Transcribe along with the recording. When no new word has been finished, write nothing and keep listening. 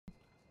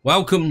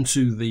Welcome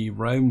to the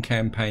Rome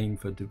campaign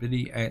for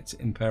Vidi Et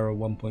Impera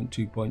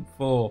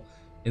 1.2.4.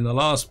 In the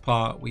last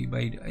part, we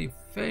made a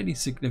fairly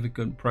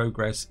significant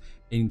progress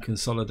in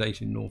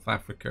consolidating North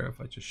Africa.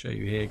 If I just show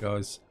you here,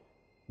 guys,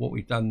 what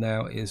we've done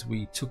now is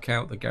we took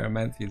out the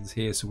Garamantians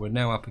here, so we're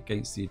now up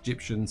against the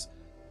Egyptians,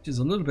 which is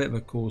a little bit of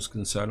a cause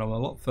concern. I'm a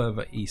lot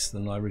further east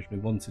than I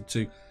originally wanted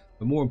to,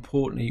 but more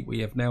importantly, we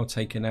have now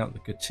taken out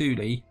the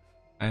Gatuli,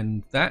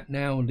 and that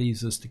now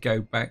leaves us to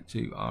go back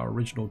to our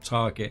original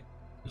target,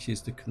 which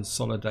is to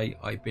consolidate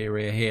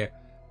Iberia here.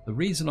 The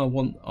reason I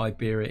want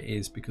Iberia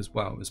is because,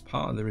 well, as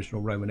part of the original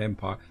Roman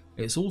Empire,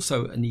 it's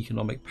also an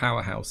economic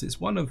powerhouse.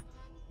 It's one of,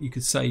 you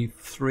could say,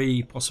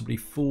 3, possibly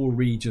 4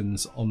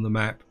 regions on the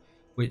map,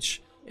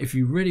 which, if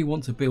you really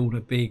want to build a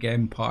big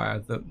empire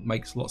that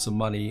makes lots of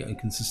money and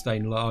can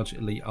sustain large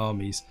elite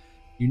armies,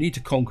 you need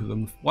to conquer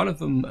them. One of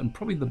them, and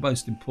probably the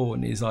most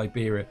important, is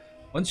Iberia.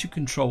 Once you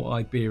control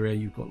Iberia,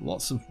 you've got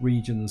lots of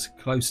regions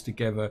close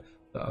together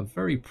that are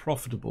very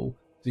profitable.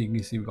 So you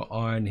can see we've got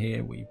iron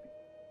here,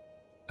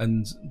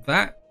 and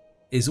that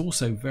is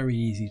also very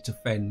easy to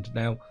fend.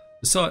 Now,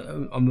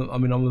 I'm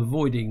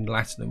avoiding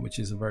Latinum, which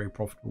is a very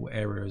profitable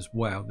area as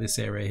well. This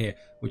area here,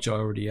 which I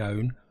already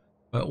own,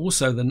 but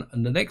also the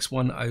next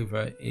one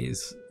over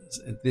is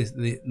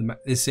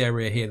this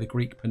area here, the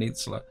Greek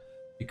Peninsula,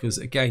 because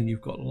again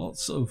you've got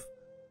lots of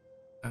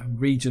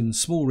regions,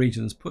 small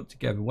regions put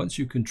together. Once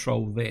you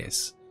control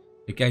this,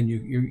 again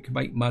you can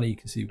make money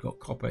because you've got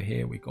copper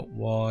here, we've got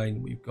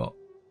wine, we've got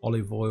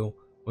olive oil.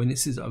 I mean,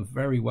 this is a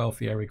very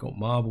wealthy area. We've got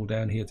marble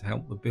down here to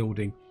help the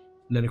building,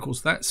 and then of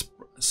course that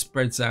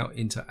spreads out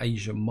into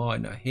Asia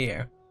Minor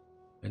here.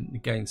 And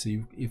again, so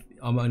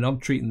I'm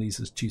treating these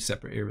as 2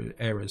 separate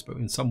areas, but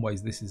in some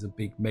ways this is a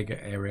big mega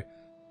area.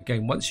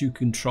 Again, once you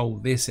control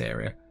this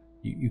area,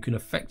 you can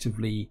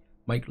effectively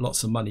make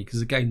lots of money,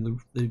 because again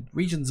the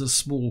regions are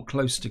small,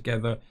 close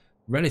together,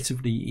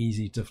 relatively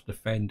easy to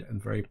defend,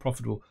 and very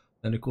profitable.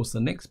 Then of course the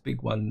next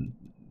big one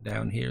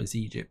down here is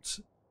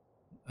Egypt.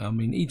 I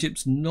mean,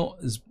 Egypt's not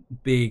as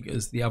big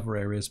as the other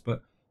areas,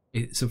 but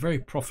it's a very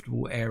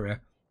profitable area.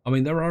 I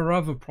mean, there are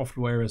other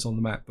profitable areas on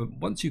the map, but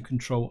once you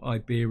control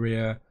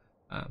Iberia,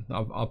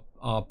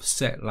 I've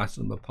set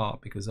Latinum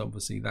apart because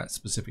obviously that's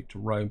specific to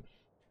Rome.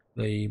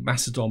 The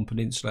Macedon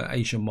Peninsula,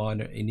 Asia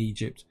Minor in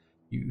Egypt,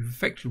 you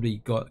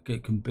effectively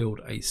can build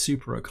a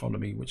super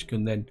economy, which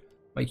can then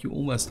make you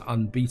almost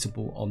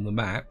unbeatable on the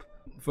map.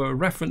 For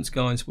reference,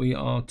 guys, we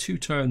are 2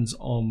 turns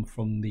on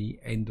from the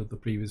end of the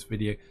previous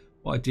video.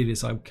 What I did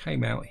is I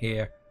came out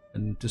here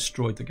and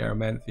destroyed the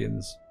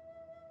Garamantians,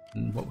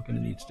 and what we're going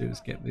to need to do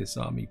is get this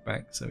army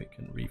back so it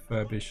can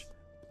refurbish.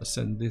 I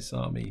send this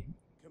army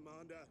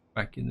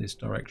back in this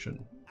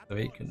direction so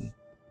it can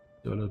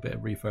do a little bit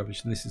of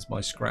refurbish. And this is my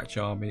scratch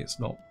army.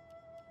 It's not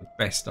the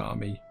best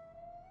army,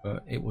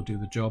 but it will do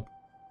the job.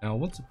 Now I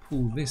want to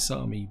pull this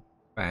army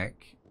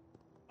back,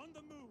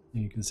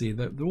 and you can see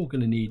that they're all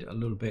going to need a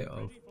little bit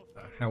of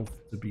health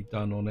to be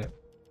done on it.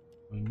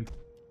 I mean,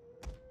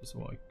 that's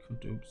what I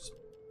could do.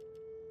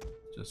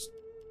 Just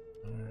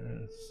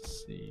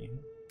let's see.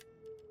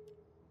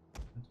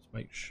 Let's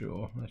make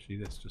sure. Actually,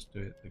 let's just do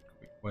it the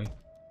quick way.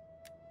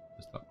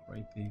 Just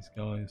upgrade these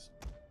guys.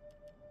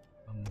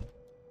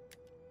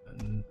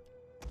 And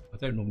I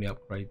don't normally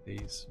upgrade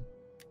these,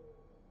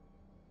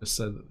 just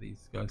so that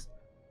these guys,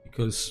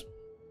 because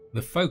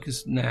the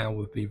focus now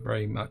would be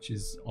very much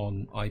is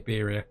on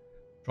Iberia,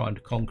 trying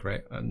to conquer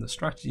it, and the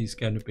strategy is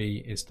going to be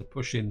is to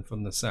push in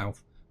from the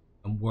south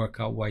and work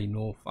our way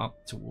north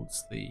up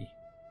towards the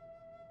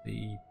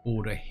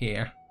border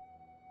here,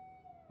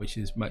 which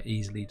is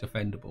easily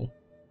defendable.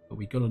 But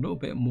we got a little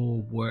bit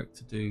more work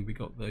to do. We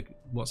got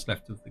what's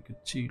left of the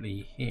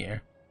Gatuli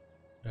here.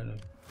 I don't know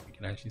if you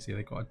can actually see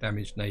they've got a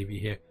damaged navy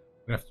here.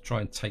 We have to try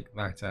and take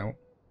that out.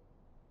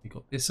 We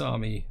got this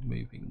army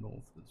moving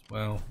north as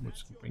well,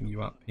 which can bring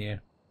you up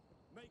here.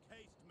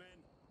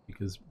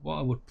 Because what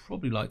I would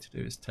probably like to do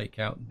is take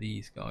out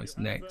these guys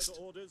next.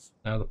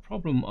 Now the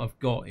problem I've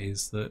got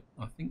is that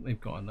I think they've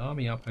got an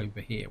army up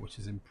over here which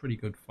is in pretty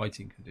good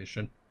fighting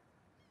condition,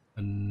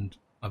 and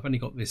I've only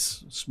got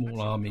this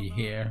small army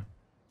here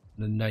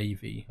and a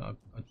navy,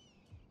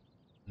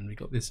 and we've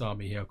got this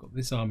army here. I've got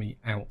this army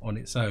out on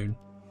its own.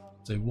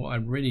 So what I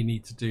really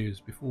need to do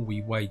is, before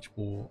we wage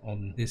war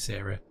on this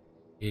area,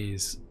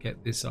 is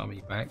get this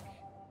army back.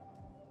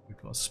 We've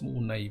got a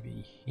small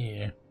navy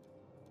here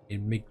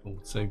in Mignal,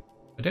 so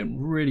I don't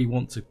really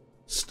want to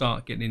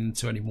start getting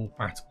into any more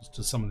battles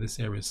till some of this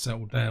area is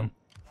settled down.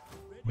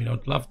 I mean,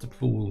 I'd love to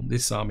pull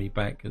this army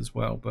back as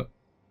well, but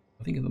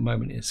I think at the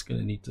moment it's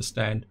going to need to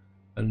stand.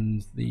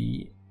 And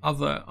the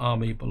other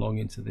army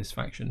belonging to this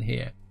faction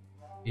here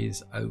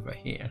is over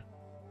here.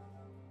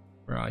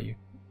 Where are you?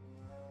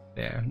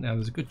 There. Now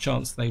there's a good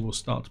chance they will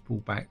start to pull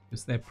back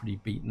because they're pretty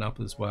beaten up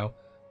as well.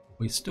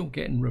 We're still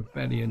getting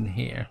rebellion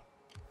here,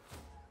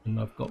 and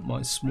I've got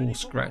my small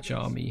scratch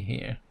army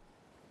here.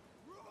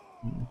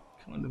 I'm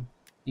kind of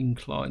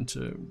inclined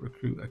to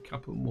recruit a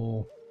couple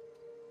more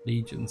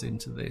legions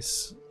into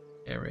this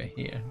area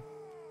here.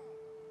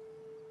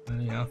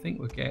 Yeah, I think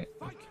we'll get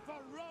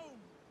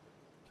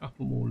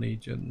couple more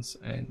legions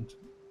and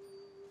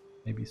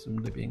maybe some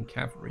Libyan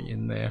cavalry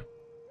in there,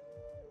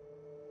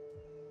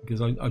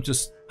 because I'm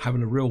just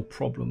having a real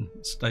problem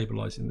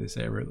stabilizing this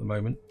area at the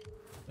moment.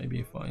 Maybe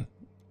if I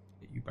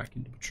get you back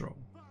into patrol.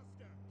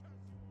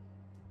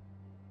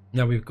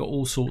 Now we've got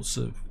all sorts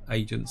of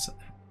agents,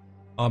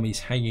 armies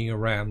hanging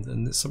around,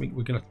 and it's something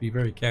we're going to have to be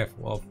very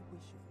careful of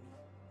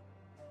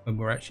when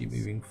we're actually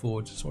moving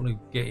forward. Just want to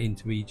get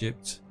into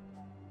Egypt,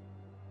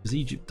 because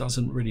Egypt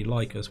doesn't really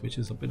like us, which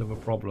is a bit of a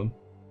problem.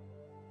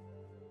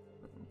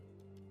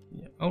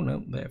 Yeah. Oh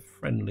no, they're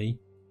friendly.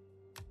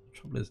 The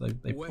trouble is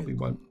they probably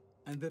won't.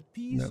 And the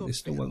peace No, they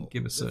still won't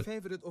give us a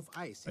favorite of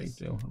ISIS, great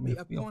deal. I be mean,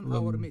 upon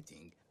our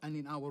meeting and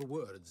in our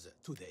words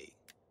today.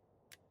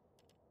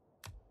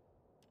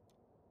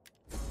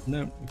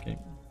 No, okay.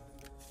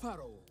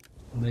 Pharaoh.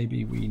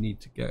 Maybe we need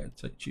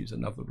to choose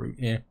another route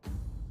here.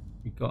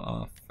 We've got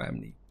our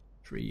family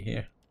tree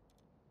here.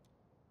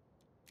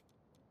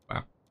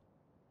 Wow,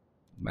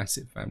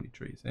 massive family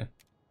trees here.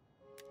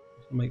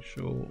 Just make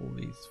sure all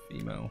these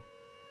female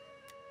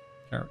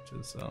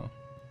characters are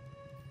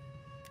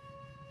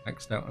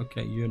maxed out.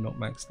 Okay, you're not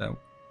maxed out.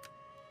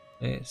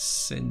 Let's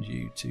send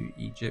you to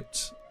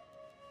Egypt.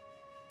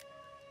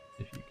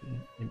 If you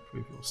can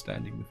improve your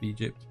standing with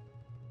Egypt.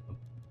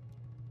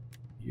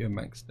 You're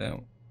maxed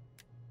out.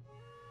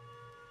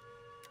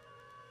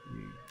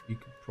 You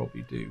could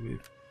probably do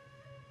with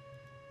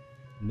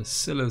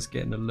Massila's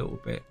getting a little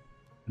bit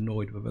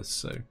annoyed with us,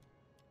 so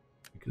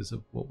because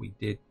of what we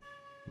did,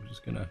 we're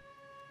just gonna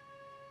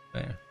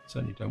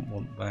certainly don't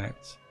want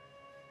that.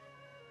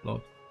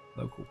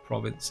 Local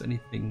province,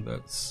 anything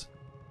that's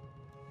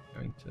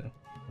going to.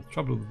 The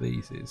trouble with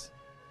these is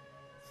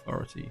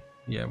authority.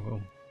 Yeah,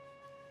 well,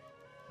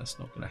 that's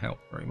not going to help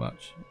very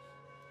much.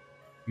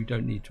 You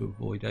don't need to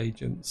avoid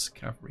agents,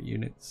 cavalry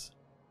units.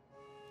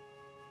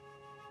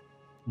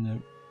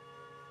 No.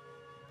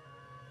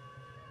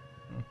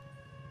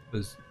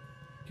 Because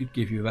could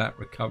give you that,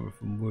 recover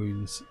from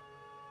wounds.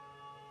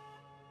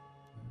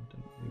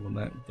 Don't really want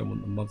that. Don't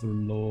want the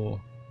mother-in-law.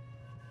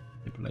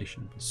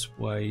 Manipulation,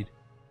 persuade.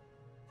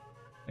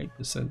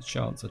 8%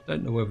 chance. I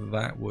don't know whether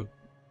that would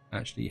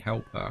actually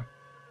help her.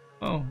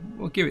 Oh,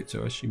 we'll give it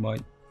to her. She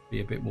might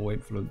be a bit more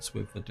influenced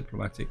with the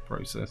diplomatic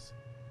process.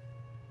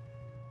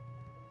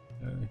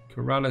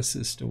 Corrales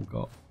has still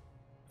got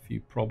a few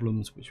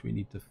problems which we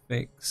need to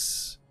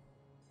fix.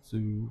 So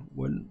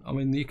I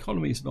mean, the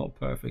economy is not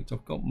perfect.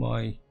 I've got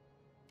my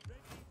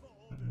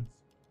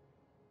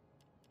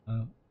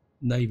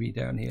navy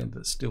down here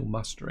that's still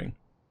mustering,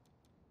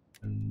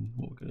 and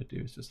what we're going to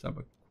do is just have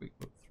a quick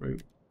look through.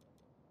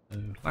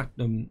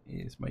 Platinum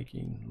is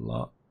making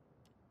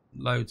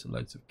loads and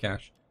loads of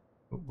cash,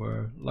 but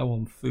we're low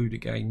on food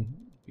again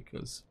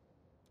because,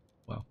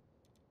 well,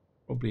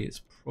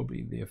 it's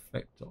probably the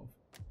effect of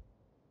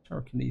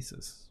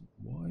Pyrokinesis.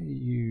 Why are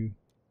you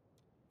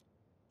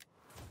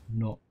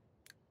not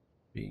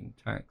being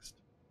taxed?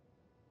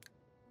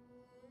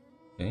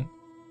 Okay.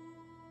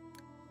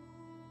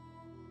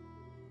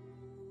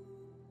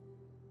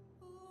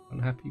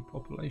 Unhappy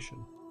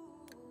population.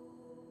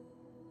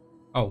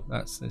 Oh,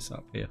 that's this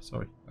up here.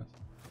 Sorry.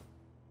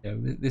 Yeah,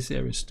 this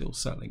area is still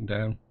settling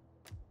down.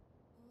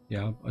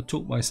 Yeah, I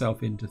talked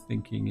myself into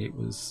thinking it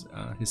was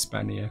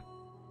Hispania.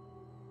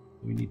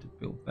 We need to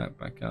build that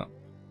back up.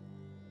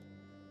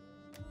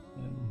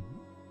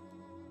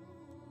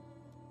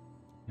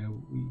 Yeah,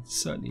 we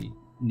certainly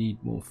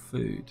need more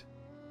food,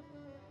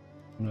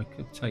 and I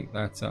could take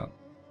that up.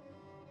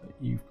 But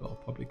you've got a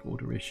public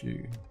order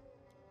issue.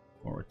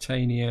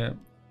 Mauritania,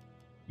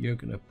 you're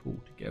going to pull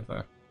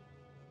together.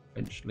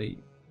 Eventually,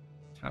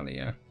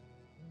 Italia.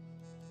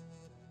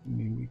 I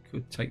mean, we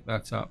could take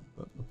that up,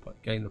 but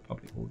again, the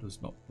public order is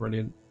not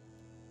brilliant.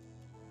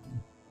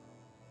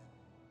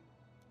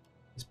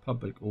 This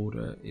public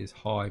order is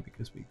high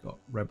because we've got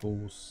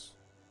rebels.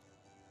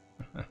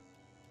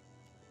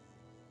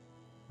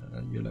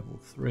 You're level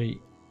 3.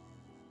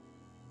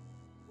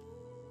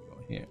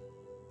 Got here.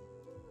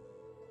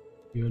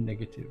 You're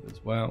negative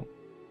as well.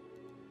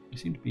 You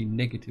seem to be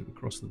negative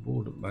across the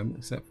board at the moment,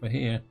 except for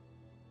here,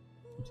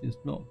 which is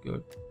not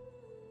good.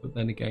 But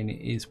then again,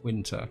 it is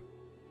winter.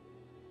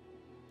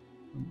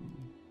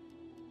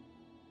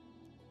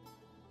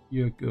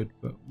 You're good,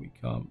 but we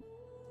can't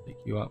pick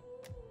you up.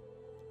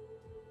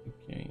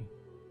 Okay.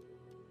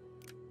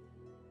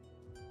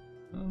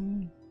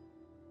 I'm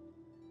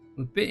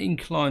a bit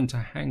inclined to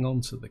hang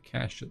on to the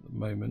cash at the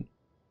moment.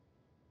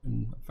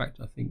 And in fact,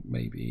 I think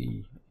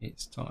maybe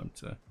it's time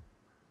to.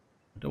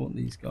 I don't want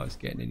these guys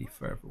getting any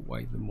further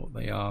away than what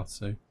they are,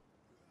 so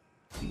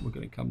I think we're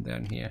going to come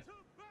down here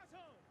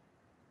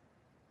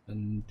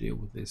and deal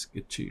with this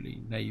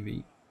Gatuli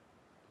navy.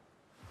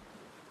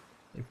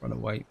 They've run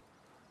away.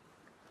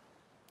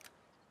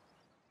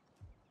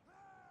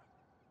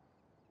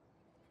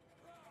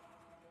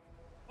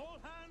 All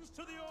hands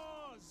to the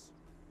oars.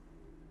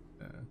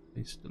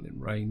 They're still in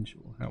range,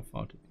 or how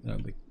far do they know?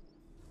 They're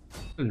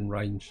still in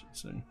range,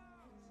 so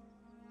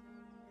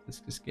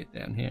let's just get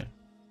down here.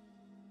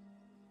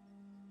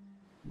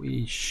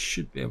 We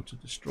should be able to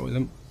destroy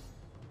them.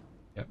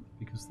 Yep.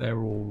 because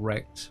they're all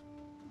wrecked.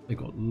 They've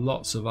got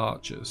lots of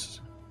archers,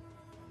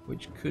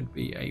 which could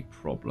be a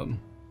problem,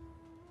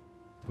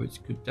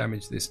 which could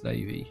damage this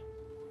navy,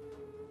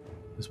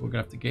 because we're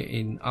going to have to get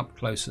in up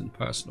close and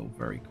personal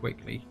very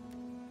quickly.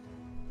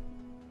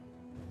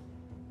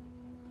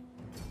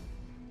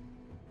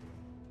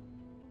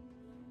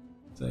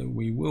 So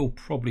we will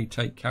probably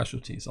take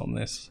casualties on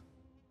this,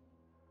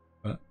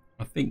 but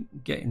I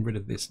think getting rid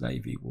of this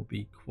navy will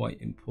be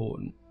quite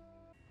important.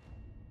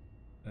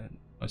 And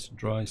nice and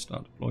dry,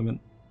 start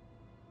deployment.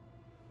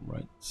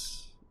 Right.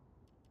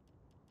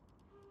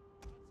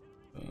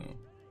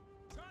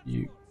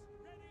 You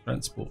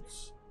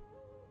transports.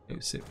 Go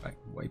sit back,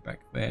 way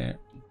back there.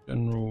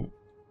 General.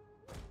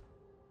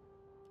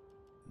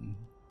 We're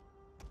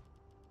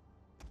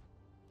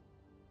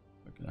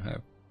going to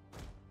have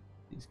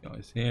these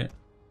guys here.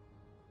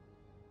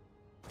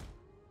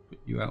 Put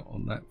you out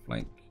on that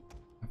flank.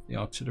 Have the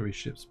artillery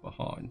ships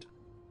behind.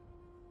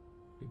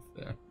 If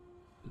they're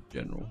the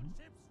general.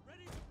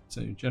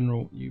 So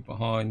general, you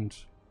behind.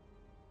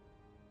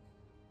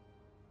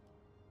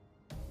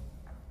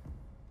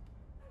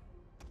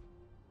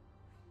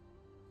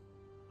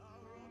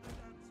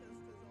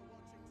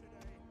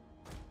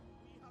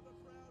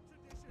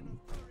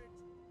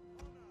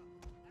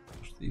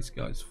 Push these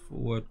guys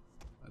forward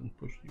and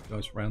push you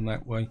guys around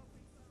that way.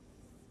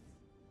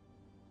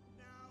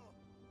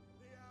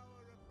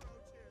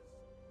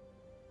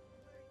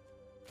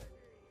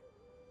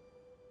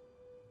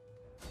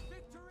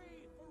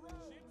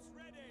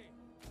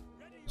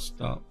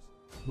 Start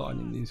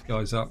lining these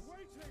guys up.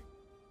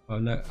 I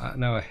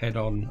know a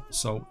head-on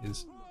assault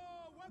is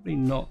probably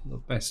not the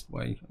best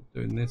way of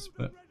doing this,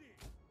 but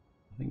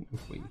I think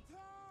if we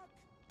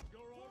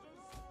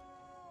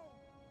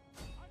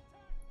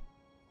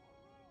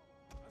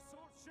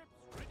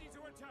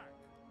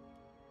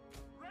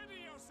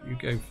you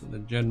go for the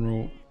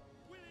general.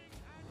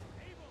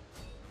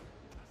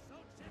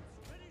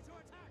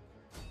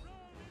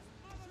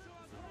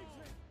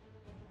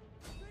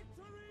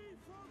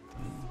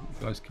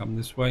 You guys come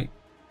this way.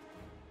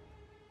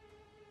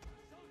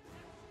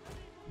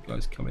 You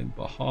guys come in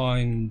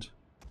behind.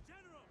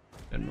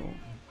 General.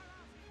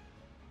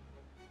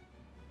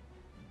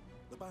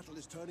 The battle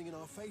is turning in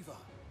our favor.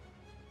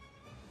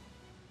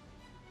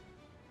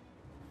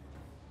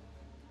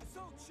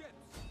 Assault ships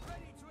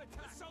ready to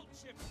attack. Assault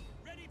ships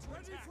ready to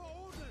attack. Ready for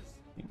orders.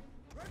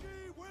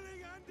 Ready,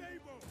 willing, and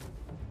able.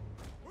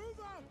 Move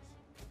out.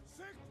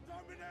 Sic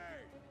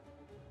Domine.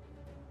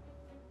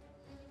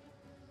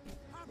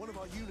 One of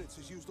our units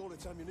has used all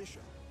its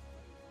ammunition.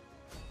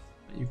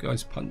 You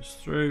guys punch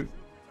through.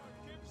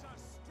 Gives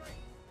us strength.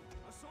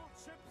 Assault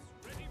ships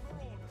ready for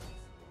orders.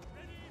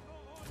 Ready for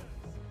orders.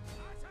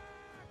 Attack,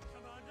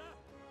 Commander.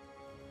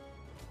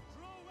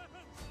 Draw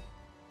weapons.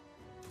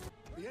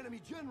 The enemy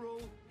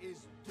general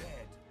is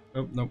dead.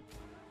 Oh no.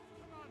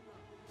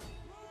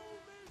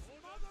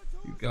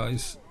 You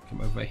guys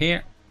come over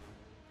here.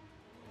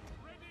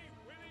 Ready,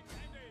 willing,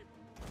 and able.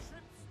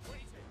 Ships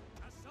waiting.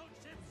 Assault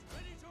ships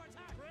ready to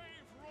attack.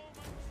 Brave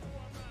Romans to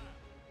a man.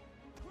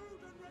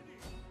 Crewed and ready.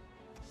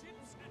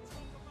 Ships at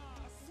your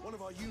command. One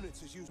of our units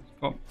has used.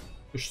 Come,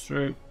 push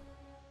through.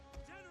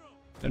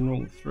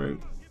 General through.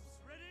 Ships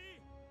ready.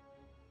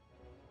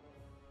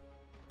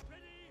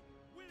 Ready,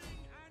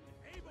 willing, and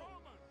able.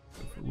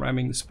 Go for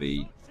ramming the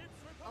speed.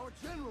 Our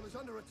general is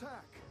under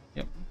attack.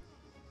 Yep.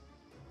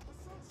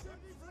 Assault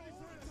ships ready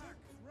for attack.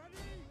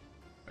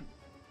 Ready.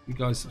 You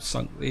guys have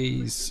sunk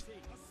these.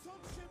 Assault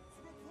ships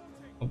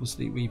reporting.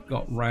 Obviously, we've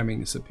got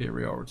ramming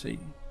superiority.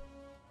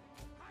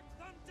 Hack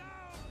them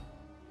down.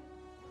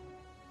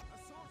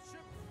 Assault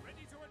ships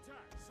ready to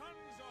attack.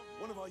 Sons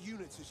of One of our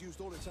units has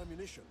used all its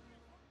ammunition.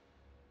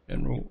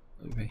 General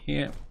over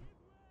here.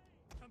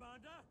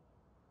 Commander.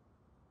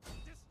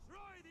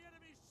 Destroy the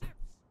enemy's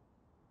ships.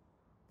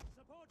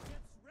 Support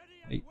ships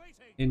ready and Hey,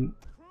 waiting. in.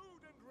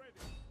 Crewed and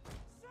ready.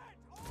 Set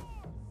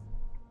oars.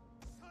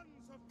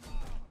 Sons of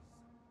Mars.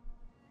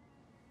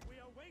 We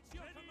await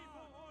your command.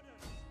 For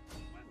orders.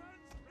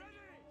 Weapons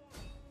ready.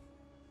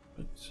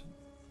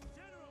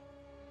 General.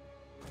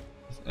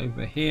 It's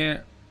over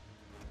here.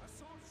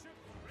 Assault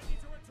ships ready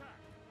to attack.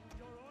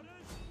 Your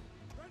orders.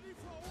 Ready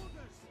for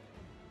orders.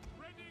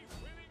 Ready,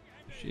 willing,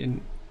 and Push able. in.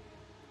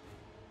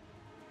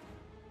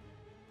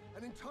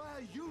 An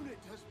entire unit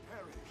has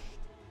perished.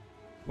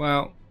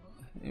 Well,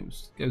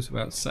 it goes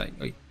without saying.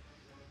 Like,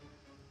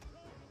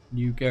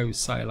 you go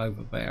sail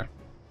over there.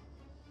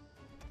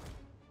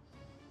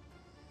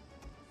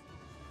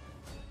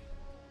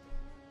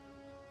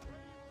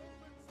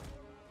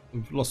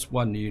 We've lost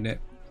one unit,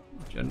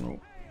 General.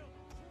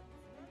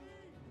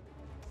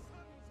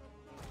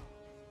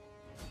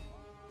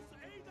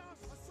 Aid us.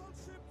 Assault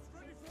ships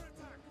ready for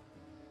attack.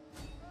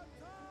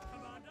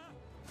 Commander.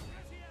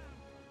 Pantheon.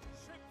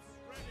 Ships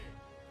ready.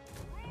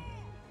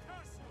 Roll,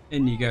 castle.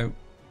 In you go.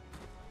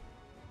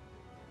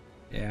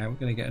 Yeah, we're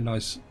going to get a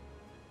nice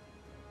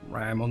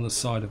ram on the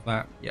side of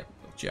that. Yep,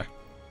 gotcha.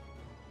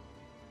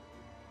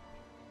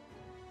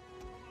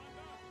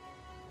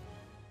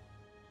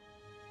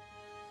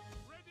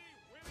 Ready,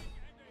 willing,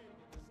 and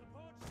able.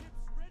 Support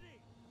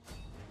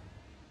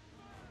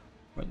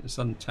Right, let's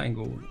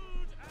untangle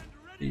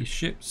these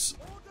ships.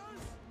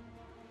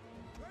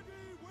 Ready,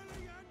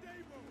 willing, and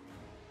able.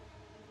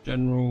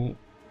 General,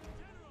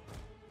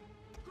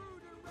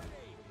 Crewed and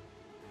ready.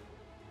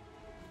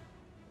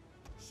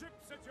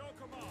 Ships at your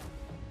command.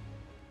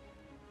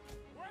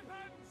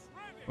 Weapons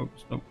ready.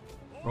 oops, no,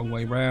 wrong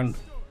way round.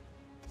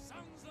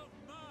 Sons of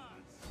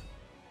Mars.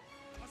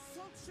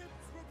 Assault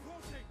ships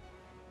reporting.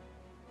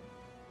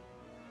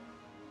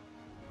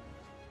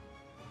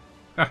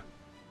 Ha!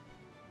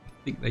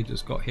 I think they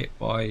just got hit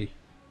by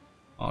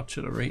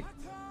artillery,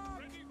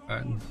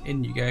 and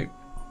in you go.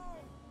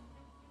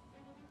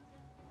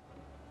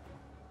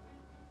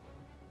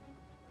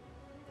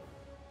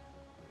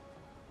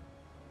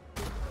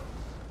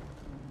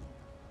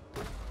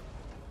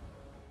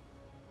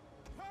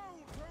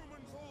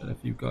 Don't know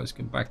if you guys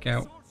can back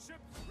out. Assault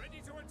ships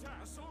ready to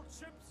attack. Assault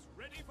ships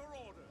ready for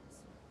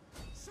orders.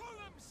 Show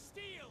them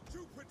steel.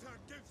 Jupiter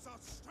gives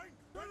us strength.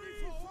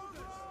 Ready for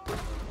orders.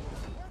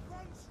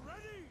 Weapons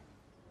ready.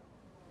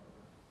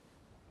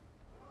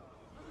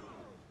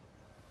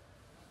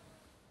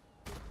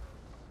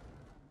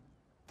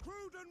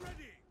 Crewed and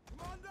ready.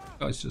 Commander.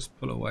 Guys, just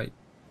pull away.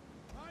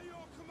 By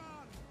your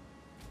command.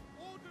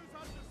 Orders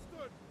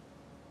understood.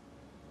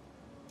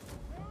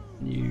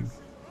 You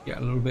get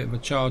a little bit of a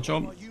charge Our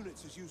on.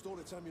 units has used all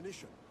its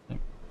ammunition.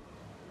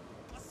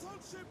 Assault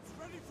ships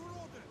ready for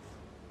orders.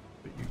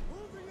 But you,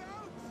 Moving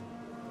out.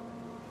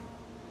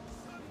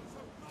 Sons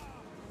of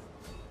Mars.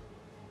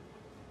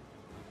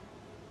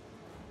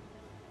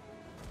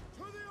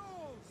 To the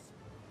oars.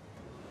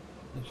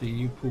 actually,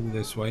 you pull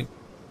this way,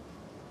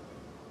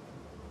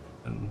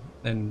 and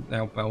then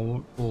now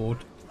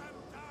board. Stand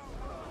down.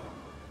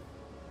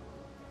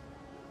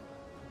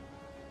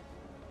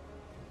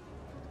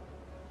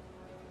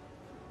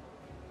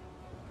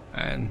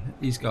 And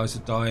these guys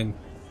are dying.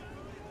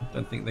 I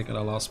don't think they're going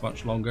to last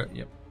much longer.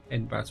 Yep,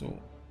 end battle.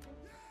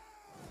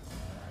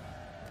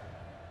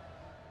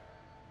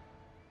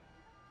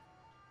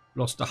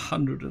 Lost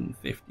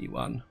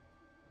 151.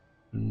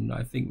 And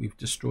I think we've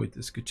destroyed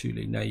the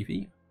Scutuli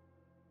Navy.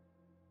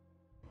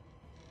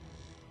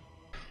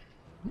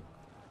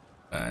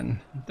 And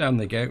down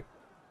they go.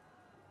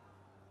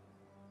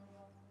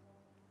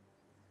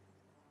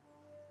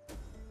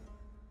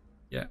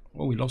 Yeah,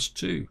 well, we lost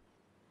 2.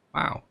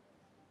 Wow.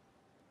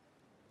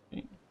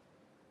 Okay.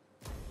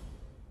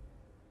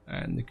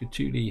 And the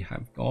Scutuli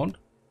have gone.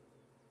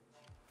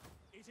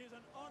 It is an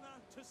honor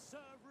to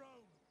serve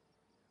Rome.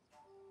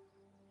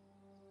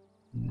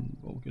 And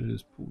what we're going to do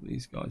is pull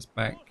these guys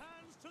back. All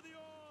hands to the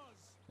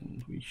oars.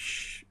 And we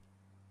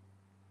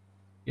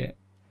get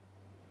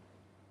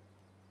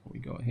what we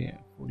got here,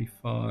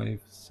 45,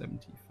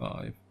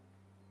 75,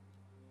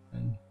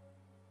 and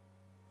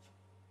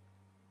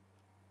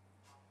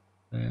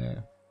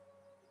there.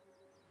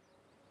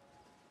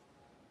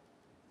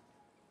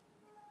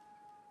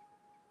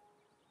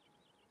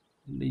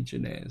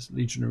 Legionnaires,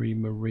 legionary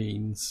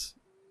marines.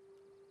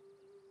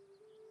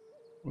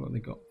 What have they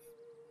got?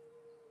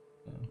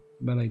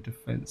 Melee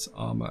defense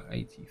armor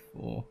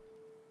 84.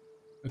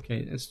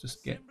 Okay, let's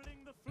just get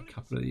Assembling the a fleet.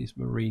 couple of these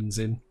marines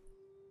in.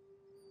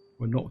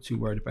 We're not too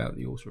worried about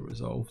the auto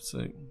resolve,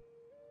 so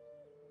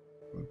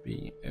we'll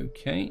be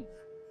okay.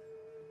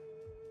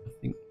 I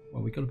think,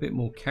 well, we got a bit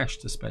more cash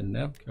to spend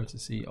now,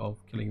 courtesy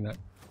of killing that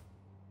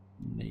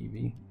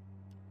navy.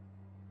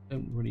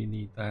 Don't really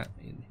need that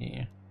in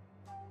here.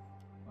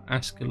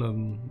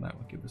 Asculum, that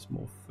will give us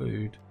more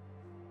food.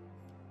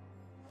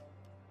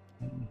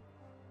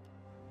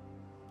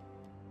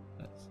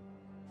 That's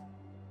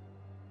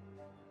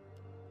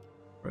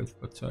growth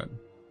per turn.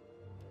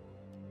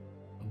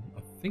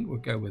 I think we'll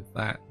go with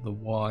that. The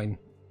wine,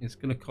 it's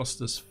going to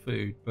cost us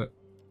food, but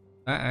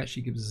that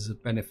actually gives us a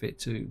benefit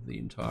to the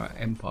entire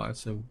empire,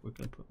 so we're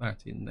going to put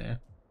that in there.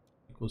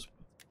 Of course,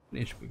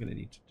 finish, we're going to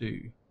need to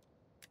do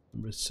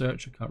some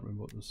research. I can't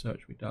remember what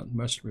research we've done.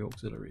 Mercenary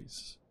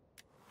auxiliaries.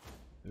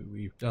 So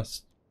we've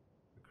just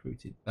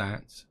recruited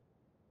that.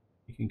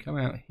 You can come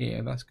out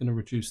here. That's going to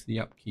reduce the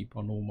upkeep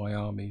on all my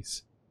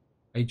armies.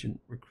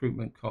 Agent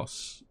recruitment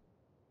costs,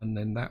 and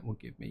then that will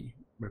give me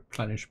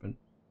replenishment.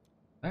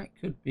 That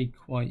could be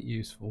quite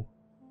useful.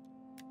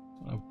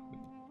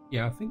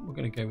 Yeah, I think we're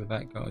going to go with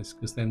that, guys,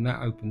 because then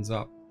that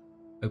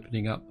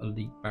opening up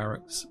elite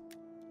barracks.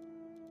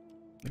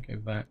 Okay,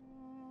 that.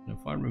 And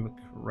if I remember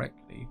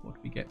correctly, what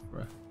do we get for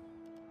a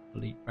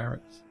elite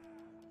barracks?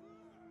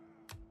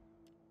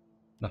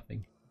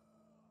 Nothing.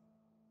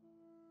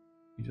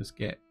 You just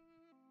get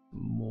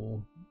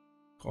more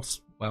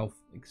cost, wealth,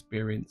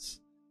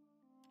 experience.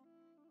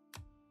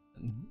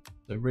 And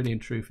so really and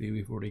truthfully,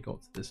 we've already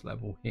got to this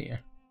level here.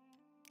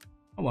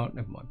 Oh well,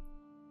 never mind.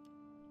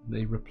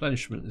 The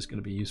replenishment is going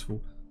to be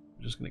useful.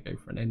 I'm just going to go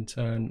for an end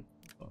turn.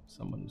 Oh,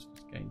 someone who's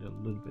just gained a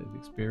little bit of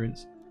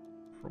experience.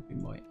 Probably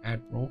my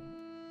admiral.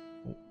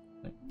 Oh,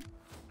 no.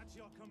 At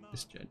your command.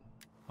 This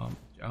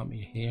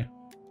army here.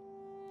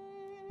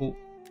 Oh,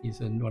 he's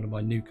one of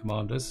my new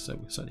commanders, so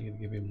we're certainly going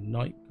to give him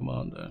Knight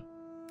Commander.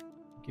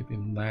 Give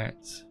him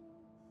that.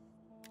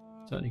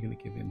 Certainly going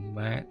to give him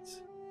that.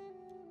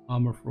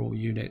 Armor for all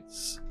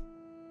units.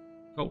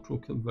 Cultural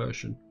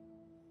conversion.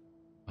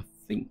 I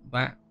think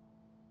that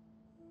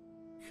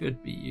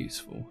could be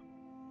useful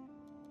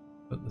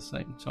at the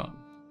same time.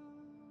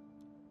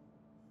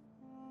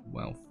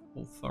 Wealth,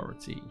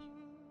 authority.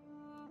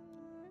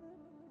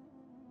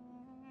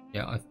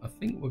 Yeah, I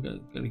think we're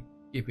going to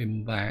give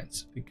him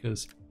that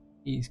because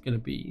he's going to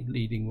be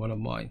leading one of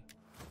my.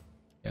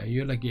 Yeah,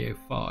 you're Legio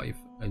 5,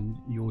 and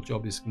your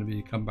job is going to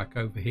be to come back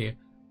over here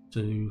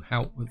to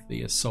help with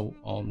the assault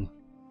on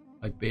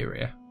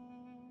Iberia.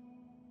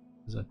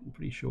 Because I'm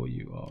pretty sure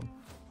you are.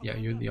 Yeah,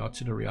 you're in the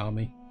artillery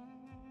army.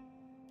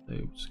 So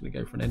I'm just going to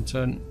go for an end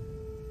turn.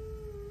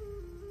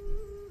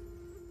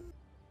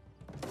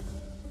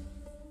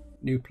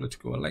 New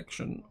political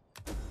election.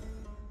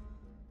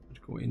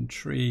 Political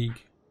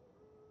intrigue.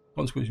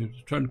 Consequences of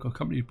the trend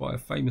accompanied by a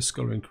famous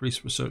scholar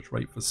increased research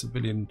rate for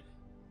civilian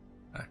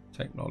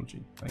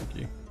technology. Thank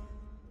you.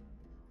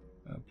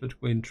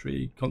 Political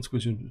intrigue.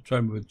 Consequences of the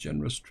trend with a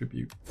generous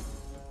tribute.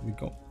 We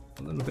got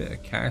a little bit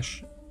of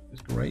cash.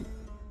 It's great.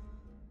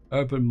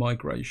 Urban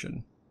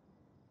migration.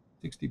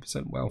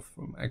 60% wealth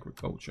from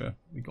agriculture.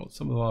 We got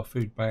some of our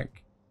food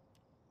back.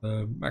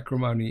 The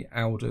Macromoni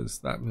Elders,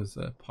 that was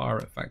a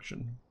pirate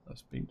faction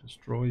that's been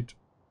destroyed.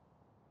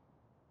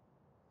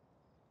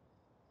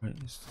 Right,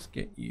 let's just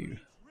get you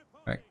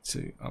back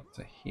to up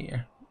to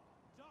here.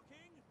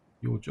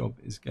 Your job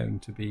is going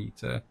to be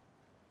to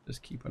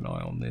just keep an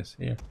eye on this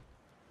here.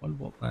 Wonder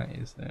what that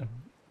is there.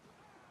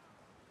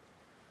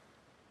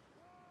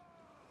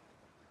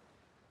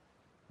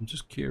 I'm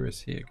just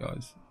curious here,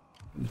 guys.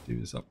 I'm going to do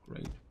this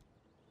upgrade.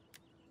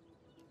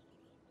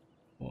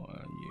 What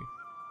are you?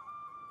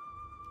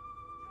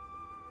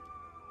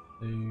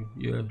 So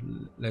you're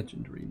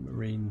legendary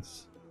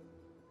Marines.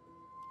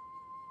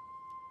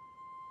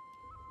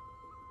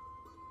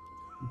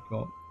 You've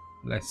got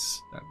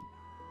less damage.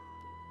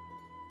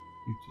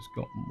 You've just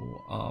got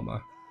more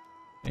armor.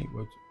 Okay,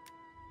 we'll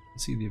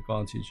see the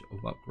advantage of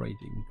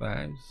upgrading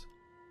those.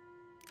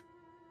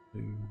 So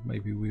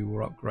maybe we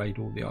will upgrade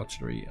all the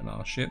artillery and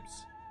our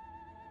ships.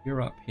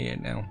 You're up here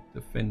now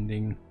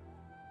defending.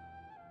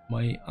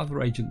 My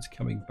other agent's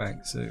coming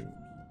back, so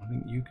I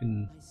think you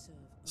can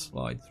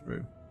slide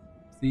through.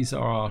 These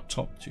are our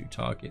top two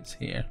targets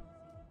here.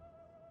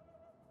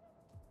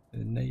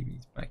 The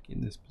Navy's back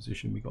in this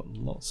position. We got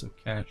lots of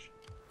cash.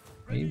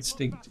 My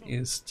instinct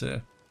is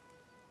to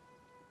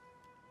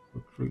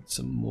recruit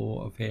some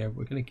more of here.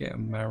 We're going to get a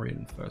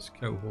Marian first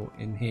cohort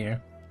in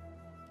here,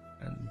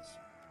 and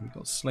we've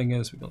got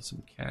slingers. We've got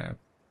some cav.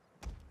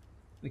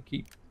 They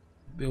keep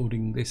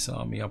building this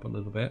army up a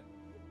little bit,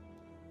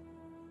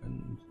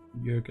 and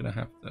you're going to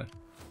have to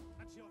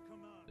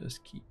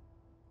just keep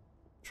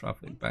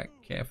traveling back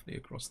carefully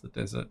across the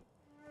desert.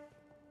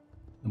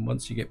 And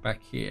once you get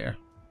back here,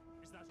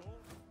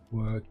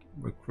 we'll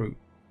recruit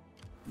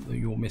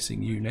your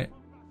missing unit.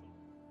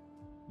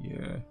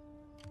 Yeah.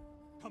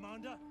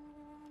 Commander.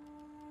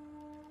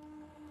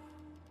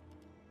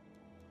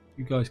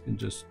 You guys can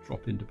just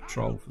drop into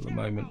patrol for the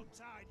moment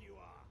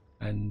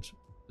and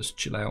just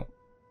chill out.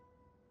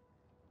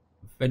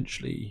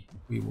 Eventually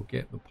we will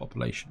get the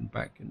population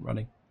back and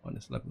running.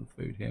 Minus 11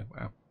 food here.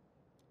 Wow.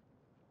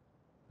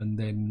 And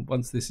then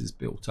once this is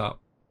built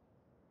up,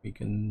 we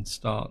can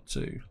start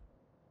to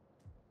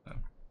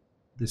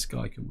this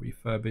guy can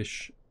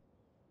refurbish.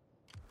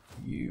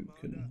 You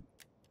can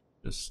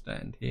just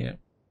stand here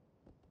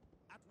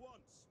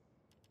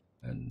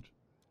and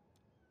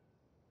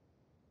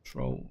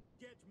control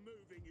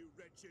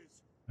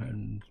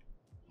and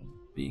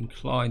be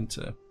inclined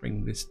to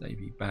bring this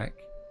navy back.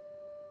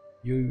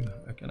 You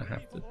are going to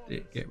have to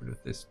get rid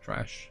of this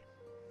trash.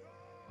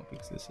 How big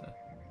is this?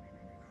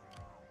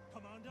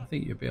 I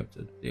think you'll be able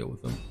to deal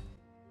with them.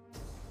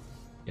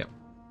 Yep,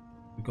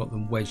 we've got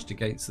them wedged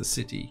against the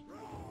city.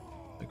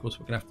 Of course,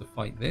 we're going to have to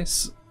fight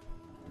this.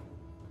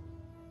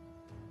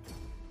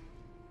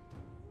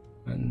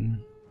 And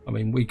I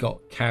mean, we got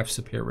cav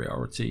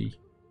superiority.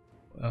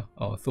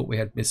 Oh, I thought we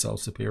had missile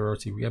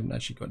superiority. We haven't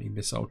actually got any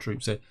missile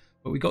troops here,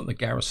 but we got the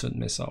garrison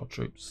missile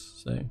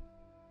troops. So,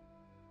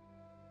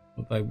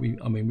 although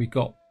we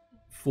got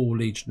 4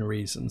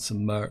 legionaries and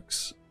some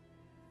mercs.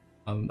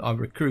 I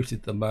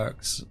recruited the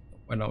mercs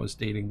when I was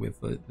dealing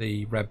with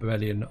the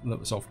rebellion that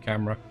was off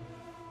camera.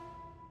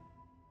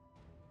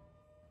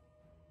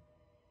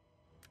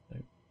 So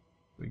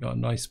we got a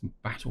nice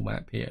battle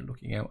map here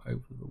looking out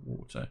over the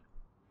water,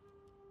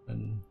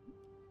 and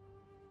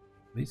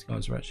these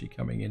guys are actually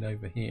coming in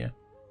over here.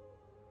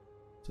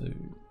 So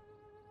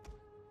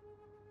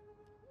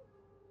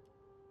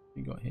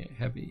we got here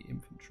heavy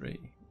infantry.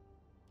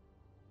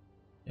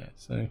 Yeah,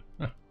 so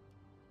I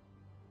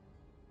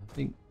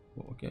think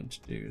what we're going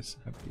to do is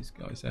have these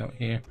guys out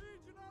here.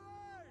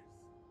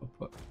 I'll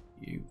put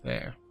you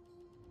there.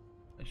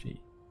 Actually,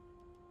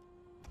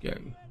 go.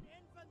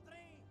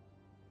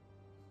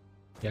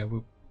 Yeah,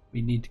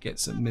 we need to get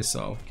some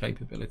missile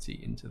capability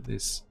into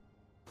this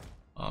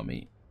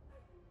army.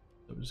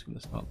 So we're just going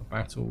to start the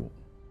battle.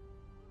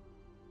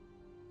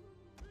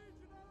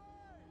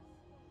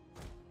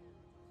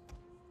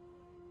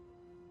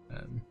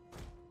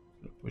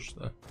 push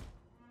the...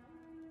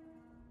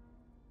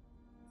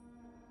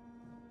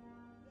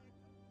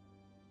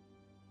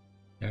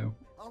 Now,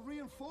 Our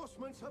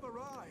reinforcements have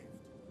arrived.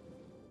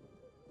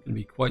 it's going to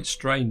be quite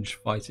strange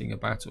fighting a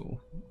battle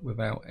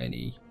without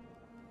any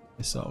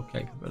missile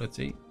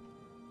capability.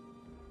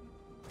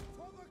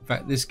 In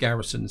fact, this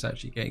garrison is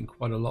actually getting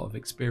quite a lot of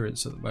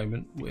experience at the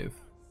moment with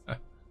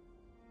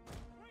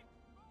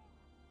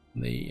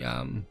the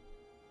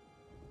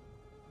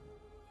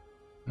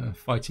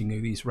fighting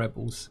these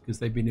rebels, because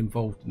they've been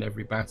involved in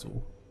every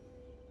battle.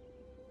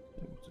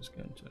 So we're just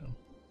going to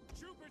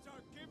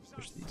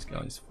push these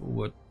guys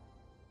forward.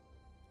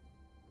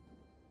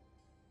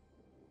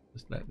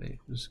 We're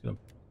just going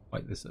to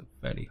fight this at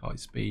fairly high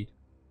speed,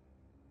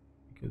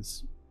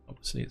 because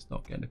obviously it's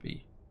not going to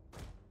be...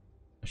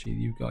 Actually,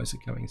 you guys are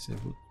coming, so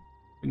we'll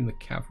bring the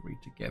cavalry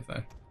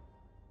together.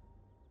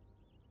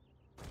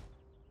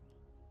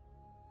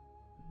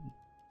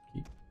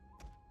 Keep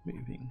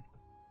moving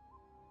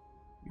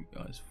you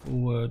guys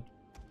forward.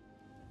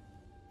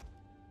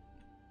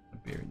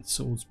 Iberian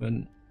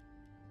swordsmen.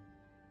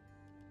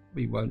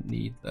 We won't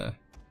need the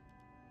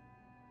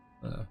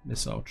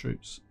missile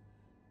troops.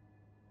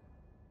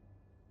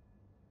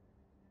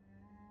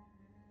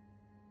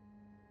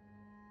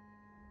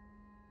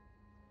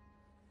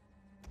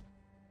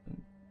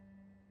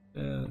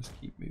 Let's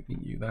keep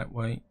moving you that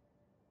way.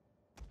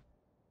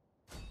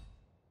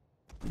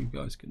 You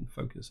guys can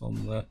focus on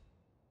the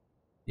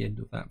end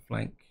of that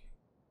flank,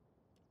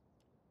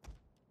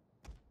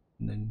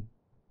 and then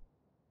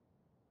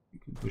you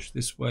can push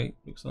this way.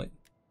 Looks like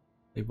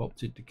they've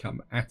opted to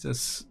come at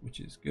us, which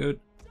is good.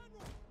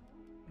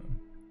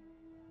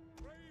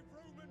 Brave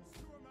Romans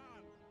to a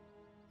man.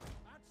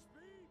 At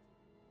speed.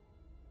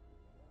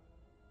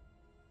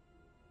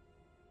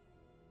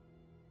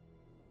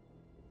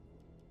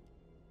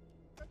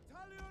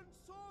 Battalion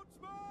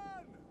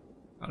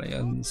swordsman.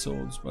 Alien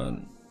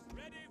swordsman.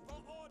 Ready for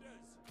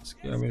orders.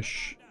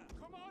 Skirmish.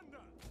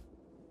 Commander.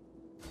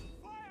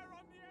 Fire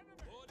on the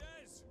enemy.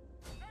 Orders.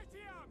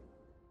 Etiam.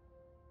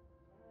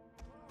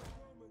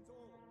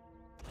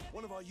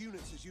 One of our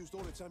units has used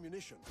all its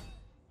ammunition.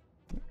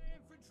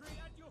 Infantry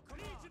at your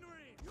command.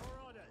 Legionaries. Your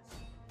orders.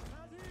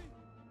 Ready.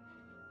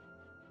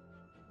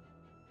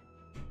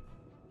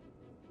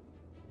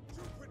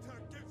 Jupiter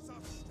gives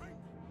us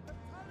strength.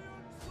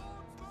 Battalion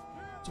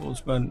swordsman.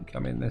 Swordsman,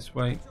 come in this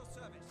way. Your service.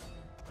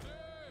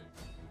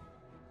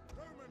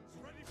 Romans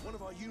ready for One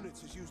of our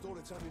units has used all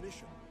its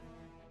ammunition.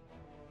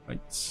 Right.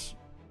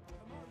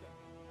 commander.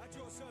 At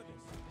your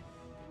service.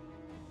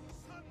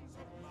 Sons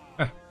of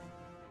Mars.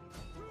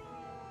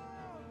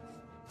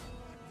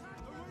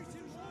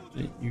 Awaiting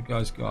orders. You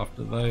guys go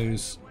after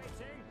those. Waiting.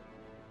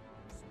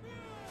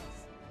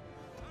 Spears.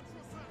 At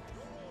your service.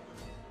 Your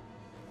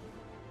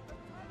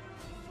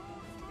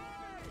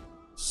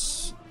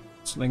orders.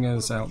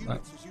 Slingers One of out our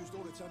that. units has used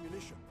all its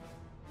ammunition.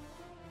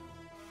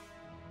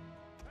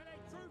 Ready,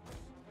 troops.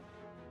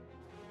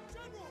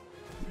 General.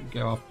 You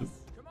go after.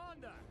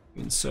 Commander.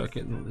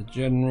 Encircle the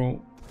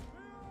general.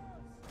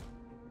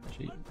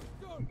 Actually,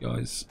 you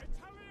guys,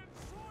 Italian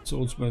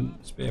swordsman.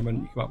 swordsman,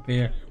 spearman, you come up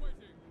here.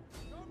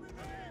 Dominate.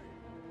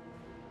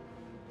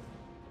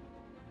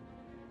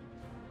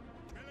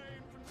 Melee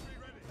infantry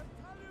ready.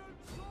 Italian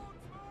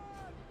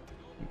swordsman.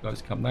 You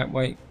guys come that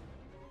way.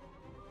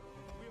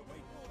 We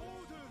await your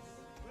orders.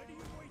 Ready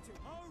and waiting.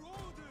 Our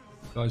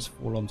orders. You guys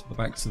fall onto the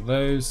backs of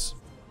those.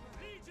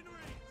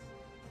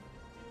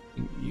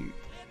 Legionaries.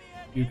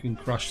 You can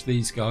crush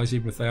these guys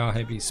even if they are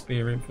heavy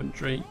spear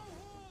infantry.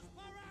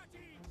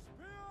 Parati.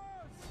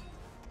 Spears.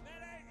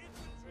 Melee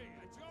infantry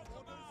at your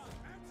command.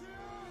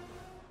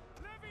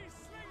 Pantheon. Levy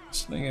slinger.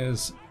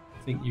 Slingers, I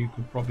think you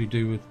could probably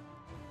do with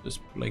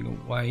just pulling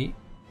away.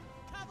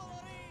 Cavalry.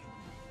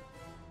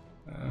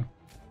 Uh,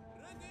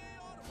 Ready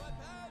your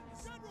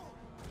weapons. General.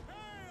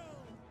 Hail.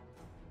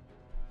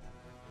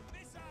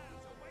 Missiles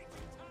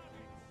awaiting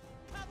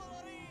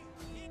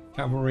targets.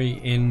 cavalry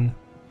in.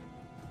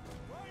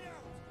 Ride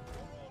out.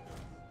 Your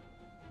orders.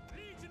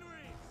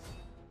 Legionaries.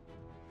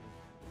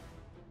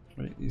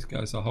 Right, these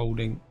guys are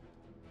holding. You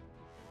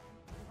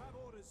have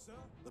orders, sir.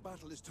 The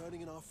battle is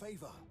turning in our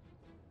favor.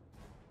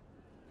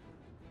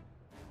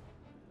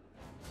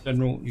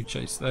 General, you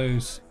chase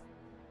those.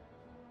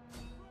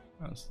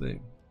 That's the.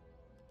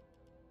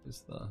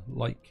 Is the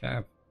light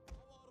cav. Our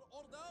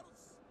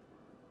orders.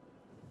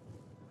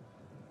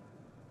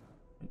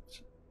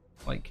 Right,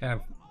 light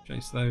cav,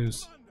 chase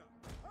those.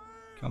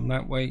 Commander. Come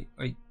that way.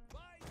 Wait, By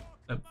your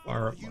don't One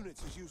fire of up. our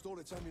units has used all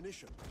its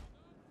ammunition.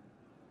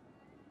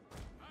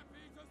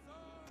 happy to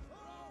serve.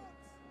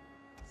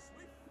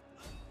 Swift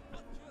and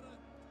accurate.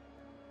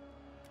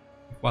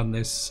 Won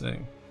this, so.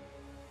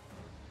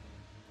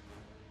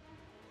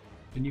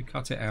 Can you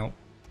cut it out?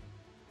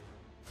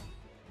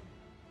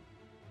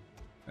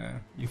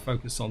 You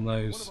focus on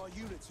One those. of our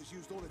units has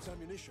used all its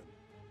ammunition.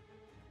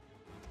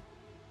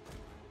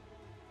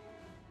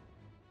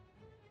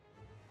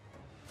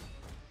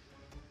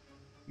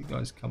 You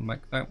guys come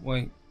back that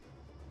way.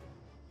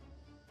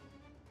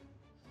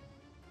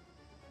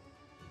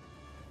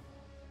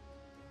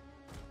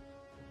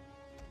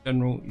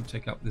 General, you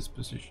take up this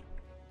position.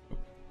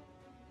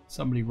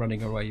 Somebody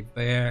running away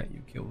there,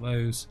 you kill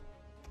those.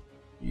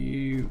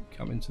 You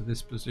come into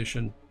this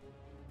position.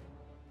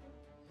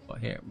 Right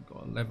here, we've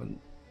got 11.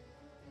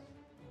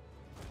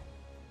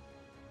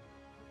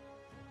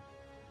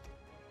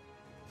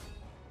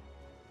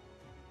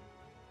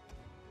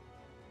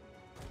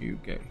 You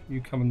go.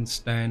 You come and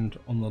stand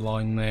on the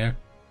line there.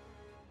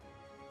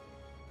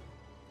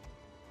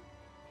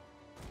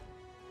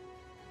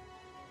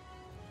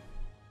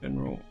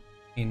 General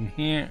in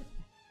here.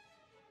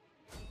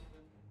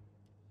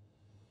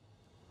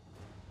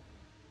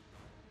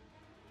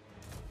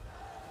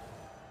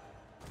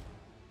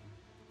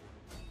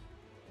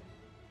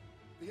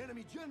 The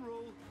enemy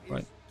general is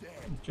Right.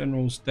 dead.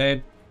 General's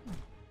dead.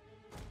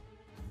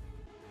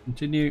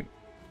 Continue.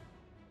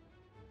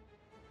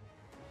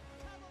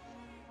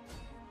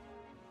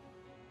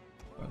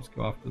 Let's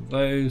go after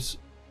those.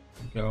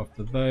 Go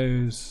after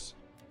those.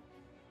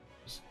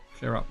 Just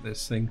clear up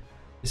this thing.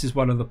 This is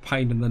one of the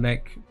pain in the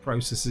neck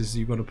processes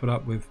you've got to put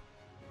up with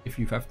if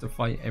you have to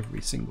fight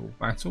every single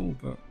battle,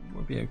 but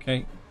we'll be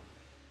okay.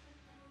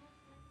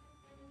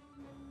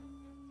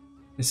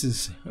 This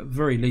is, at the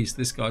very least,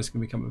 this guy's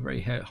going to become a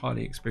very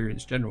highly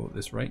experienced general at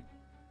this rate.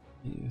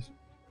 He is.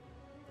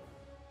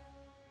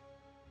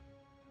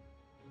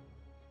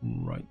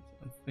 Right,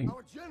 I think.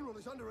 Our general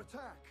is under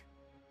attack.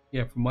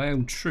 Yeah, from my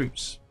own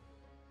troops.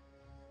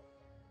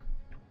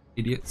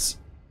 Idiots.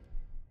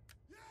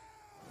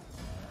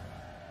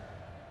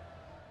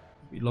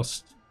 We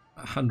lost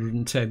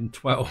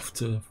 110-12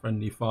 to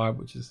friendly fire,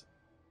 which is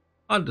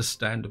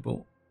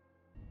understandable.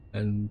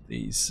 And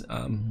these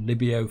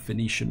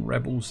Libyo-Phoenician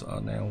rebels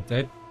are now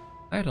dead.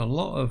 They had a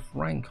lot of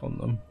rank on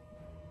them,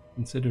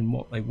 considering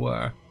what they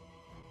were.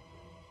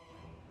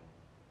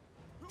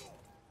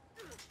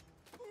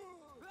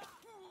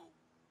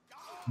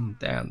 And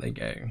down they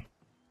go.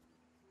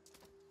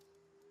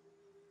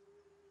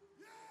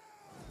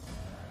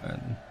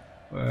 And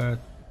we're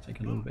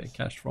taking a little bit of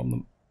cash from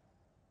them.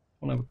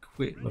 I want to have a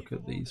quick look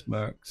at these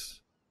mercs.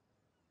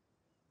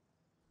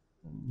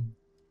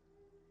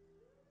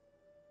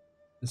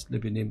 This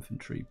Libyan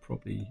infantry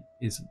probably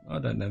isn't. I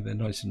don't know, they're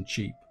nice and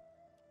cheap.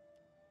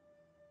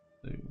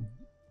 So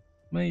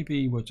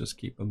maybe we'll just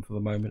keep them for the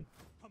moment.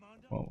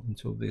 Well,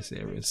 until this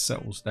area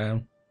settles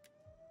down.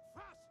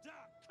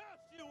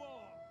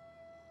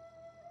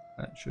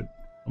 That should,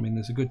 I mean,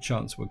 there's a good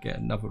chance we'll get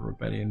another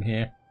rebellion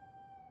here.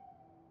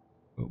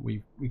 But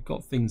we've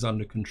got things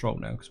under control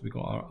now because we've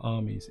got our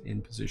armies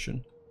in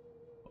position.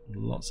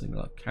 Lots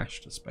of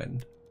cash to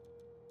spend.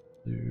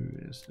 So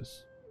it's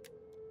just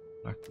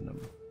platinum.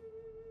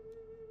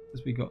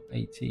 Because we got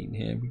 18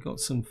 here, we got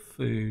some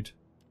food.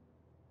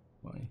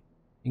 My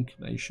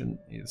inclination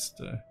is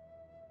to.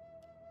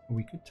 Well,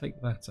 we could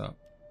take that up.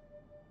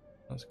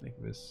 That's going to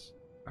give us.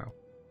 Wow.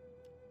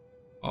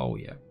 Oh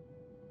yeah.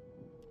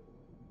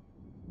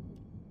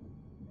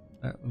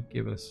 That would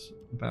give us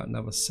about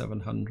another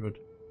 700.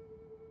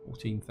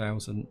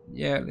 14,000.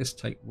 Yeah, let's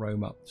take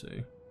Rome up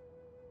to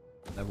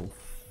level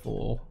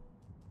 4.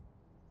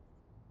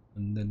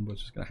 And then we're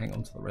just going to hang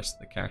on to the rest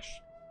of the cash.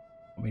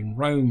 I mean,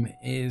 Rome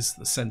is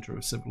the center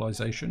of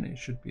civilization. It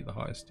should be the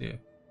highest tier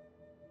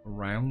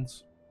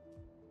around.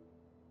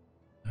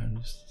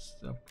 And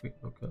just have a quick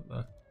look at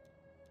the.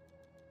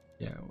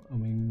 Yeah, I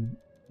mean,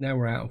 now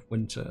we're out of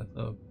winter.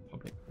 The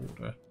public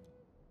order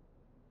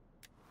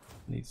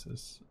needs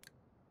us.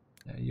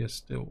 Yeah, you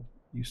still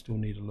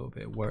need a little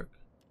bit of work.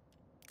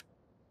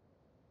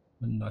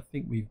 And I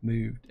think we've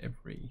moved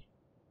every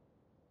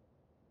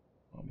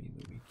army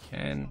that we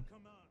can.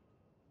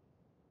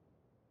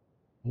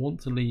 I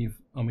want to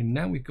leave. I mean,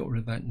 now we've got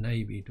rid of that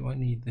navy. Do I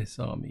need this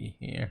army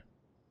here?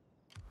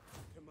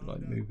 Should I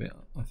move it?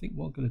 I think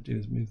what I'm going to do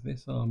is move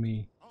this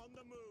army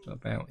to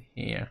about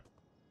here.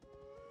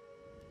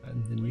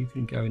 And then you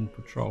can go in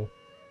patrol.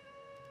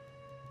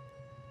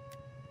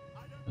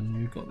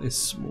 And you've got this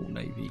small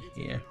navy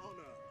here.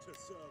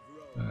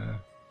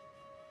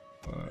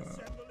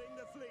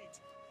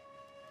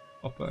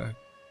 Hopper.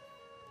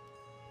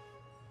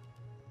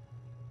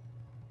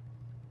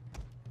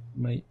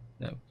 Mate,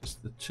 no,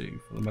 just the 2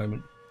 for the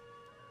moment.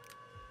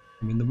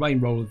 I mean, the main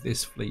role of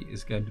this fleet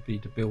is going to be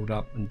to build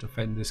up and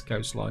defend this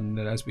coastline, and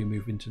then as we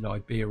move into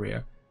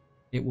Iberia,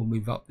 it will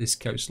move up this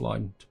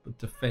coastline to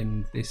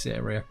defend this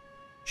area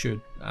should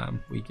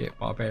we get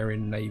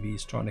barbarian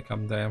navies trying to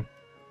come down.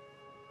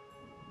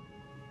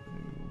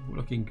 We're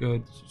looking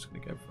good. So just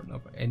going to go for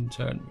another end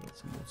turn. We've got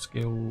some more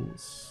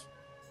skills.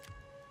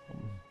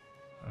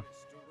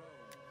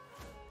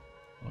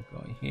 Our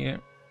guy here.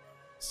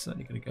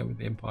 Certainly going to go with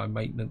the Empire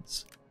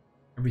maintenance.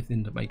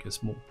 Everything to make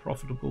us more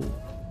profitable.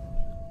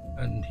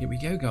 And here we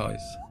go,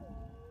 guys.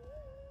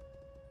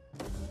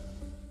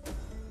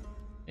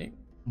 Okay.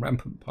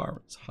 Rampant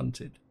pirates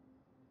hunted.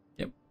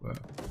 Yep, we'll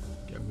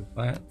go with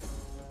that.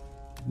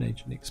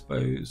 Nation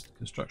exposed.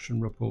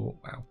 Construction report.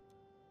 Wow.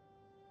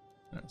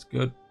 That's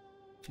good.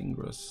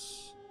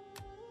 Tingris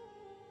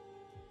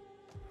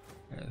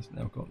has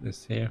now got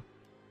this here.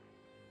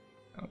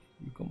 Oh,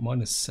 you've got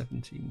minus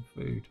 17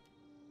 food.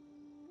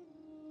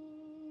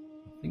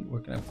 think we're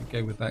going to have to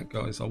go with that,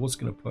 guys. I was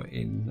going to put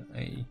in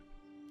a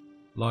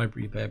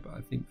library there, but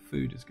I think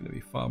food is going to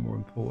be far more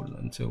important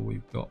until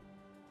we've got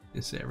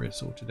this area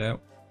sorted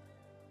out.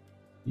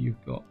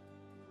 You've got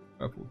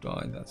purple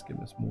dye, that's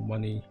giving us more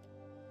money.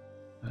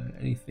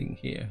 Anything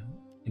here?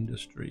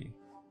 Industry.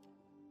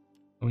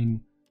 I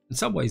mean, in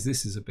some ways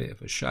this is a bit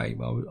of a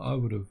shame. I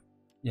would have,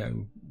 you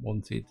know,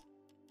 wanted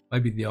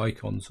maybe the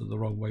icons are the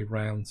wrong way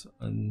round,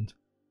 and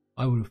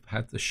I would have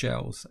had the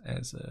shells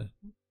as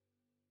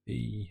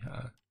the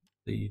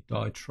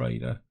dye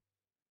trader.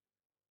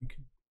 We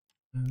could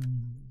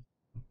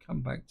I'll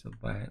come back to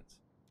that.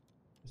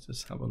 Let's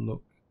just have a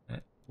look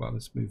at, well,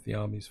 let's move the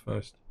armies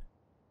first.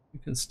 You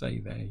can stay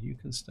there, you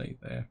can stay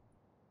there.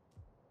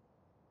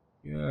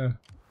 Yeah.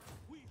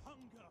 We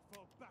hunger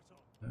for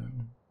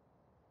battle.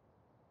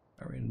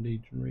 Arian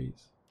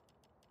legionaries.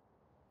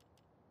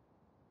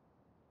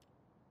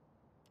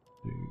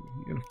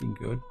 You're looking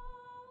good.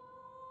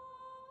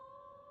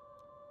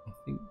 I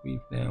think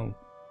we've now,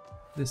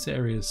 this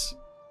area's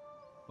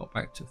got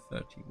back to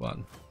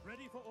 31.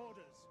 Ready for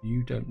orders.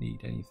 You don't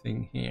need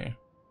anything here.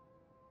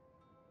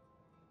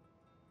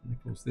 And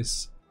of course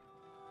this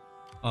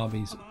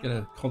army's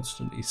going to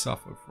constantly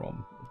suffer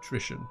from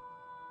attrition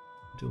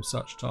until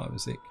such time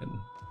as it can.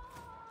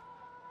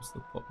 What's the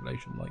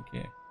population like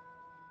here?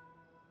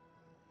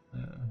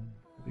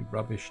 Pretty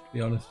rubbish, to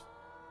be honest.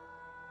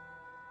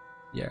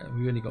 Yeah,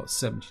 we've only got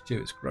 72.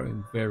 It's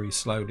growing very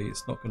slowly.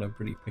 It's not going to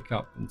really pick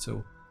up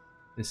until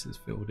this is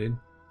filled in.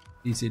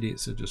 These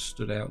idiots are just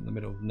stood out in the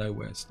middle of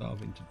nowhere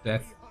starving to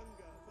death,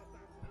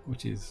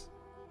 which is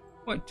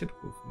quite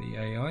typical for the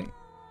AI. Ready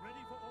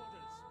for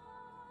orders.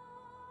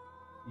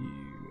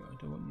 I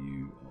don't want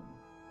you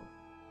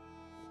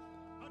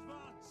on.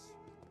 Advance.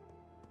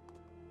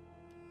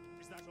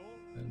 Is that all?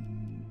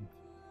 And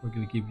we're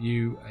going to give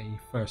you a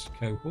first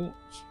cohort.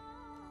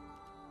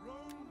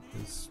 Rome Yes.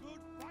 needs good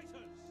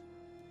fighters.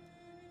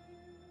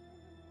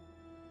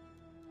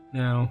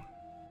 Now,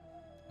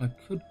 I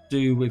could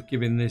do with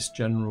giving this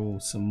general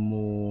some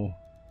more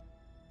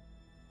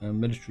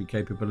military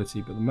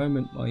capability, but at the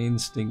moment my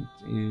instinct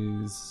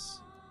is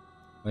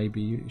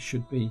maybe it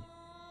should be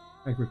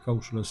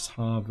agriculturalist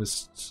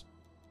harvests,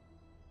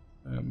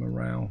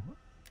 morale.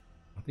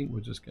 I think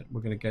we're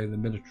going to go the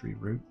military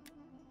route,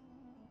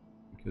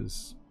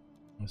 because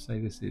I say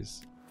this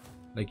is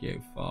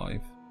Legio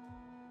 5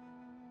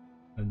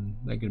 and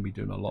they're going to be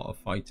doing a lot of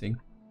fighting.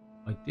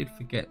 I did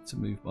forget to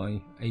move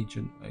my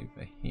agent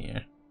over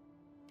here.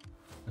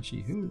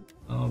 Actually, who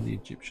are the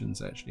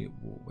Egyptians actually at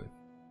war with?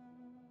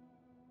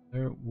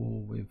 They're at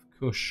war with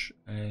Kush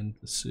and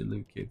the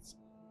Seleucids.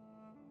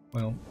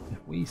 Well, if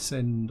we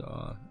send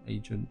our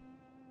agent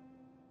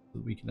so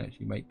that we can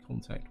actually make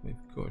contact with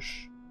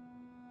Kush,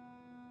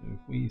 so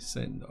if we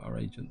send our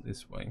agent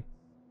this way,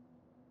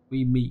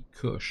 we meet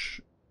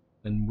Kush,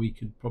 then we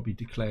could probably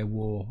declare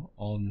war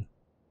on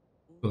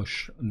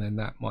Kush, and then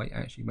that might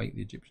actually make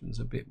the Egyptians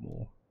a bit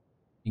more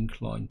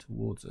inclined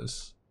towards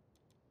us.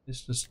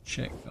 Let's just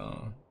check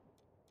our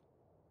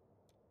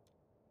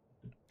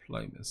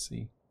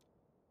diplomacy.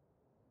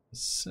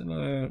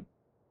 Scylla,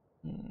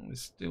 they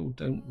still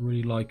don't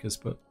really like us,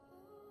 but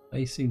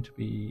they seem to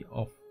be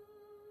off.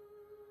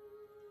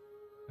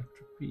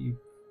 Atrophy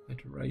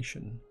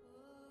Federation.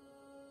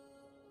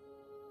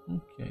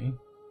 Okay.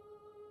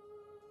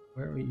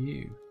 Where are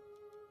you?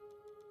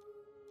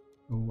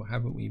 Oh,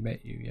 haven't we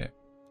met you yet?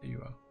 There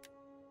you are.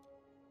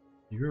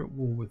 You're at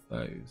war with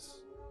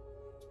those.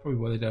 That's probably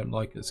why they don't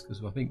like us,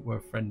 because I think we're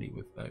friendly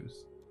with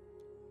those.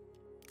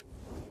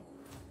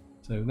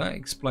 So that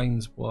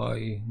explains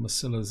why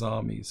Massilla's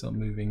armies are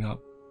moving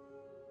up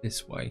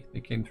this way. They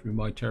came through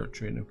my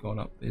territory and have gone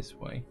up this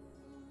way,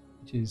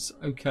 which is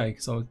okay,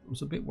 because I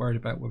was a bit worried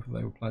about whether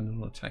they were planning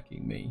on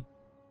attacking me.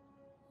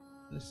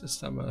 Let's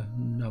just have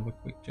another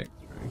quick check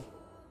through.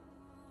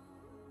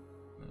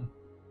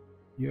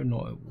 You're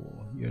not at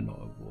war. You're not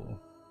at war.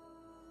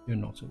 You're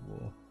not at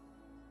war.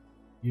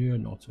 You're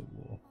not at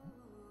war.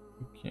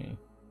 Okay.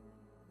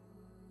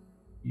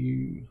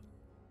 You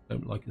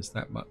don't like us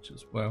that much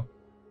as well.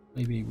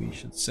 Maybe we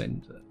should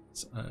send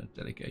a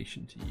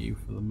delegation to you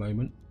for the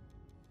moment.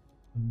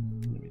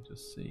 Let me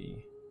just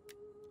see.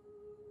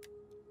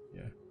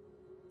 Yeah.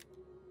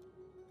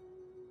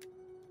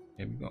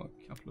 Yeah, we've got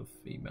a couple of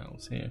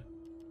females here.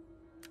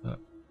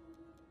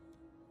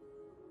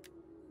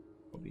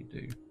 Probably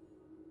do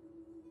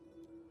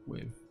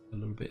with a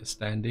little bit of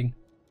standing.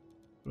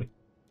 But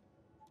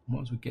I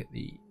might as well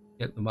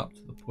get them up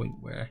to the point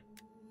where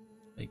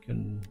they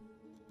can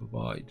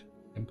provide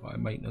empire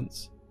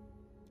maintenance.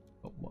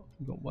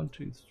 We've got 1,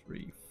 2,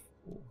 3,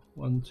 4.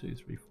 1, 2,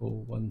 3, 4.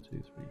 1, 2,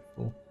 3,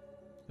 4.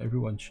 So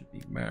everyone should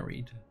be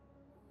married.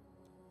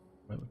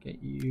 Right, we'll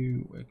get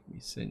you. Where can we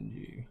send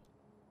you?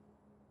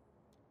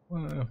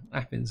 Well,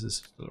 Athens is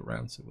still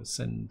around, so we'll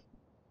send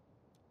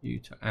you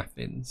to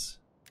Athens.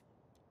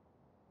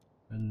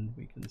 And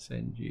we can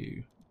send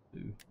you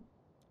to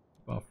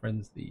our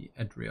friends, the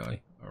Edrii,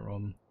 are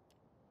on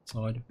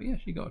side. Have we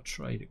actually got a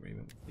trade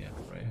agreement with the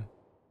Edrii?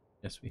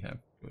 Yes, we have.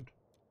 Good.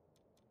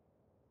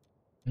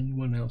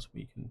 Anyone else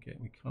we can get?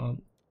 We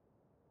can't.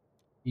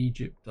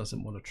 Egypt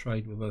doesn't want to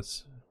trade with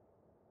us.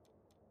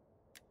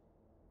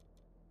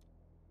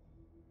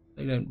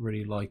 They don't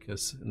really like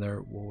us and they're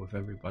at war with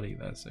everybody.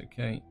 That's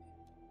okay.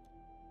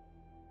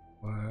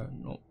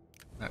 Not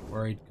that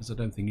worried because I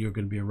don't think you're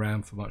going to be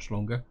around for much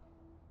longer.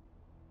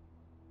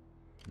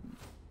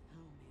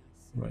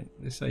 Right,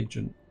 this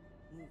agent,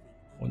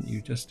 I want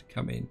you just to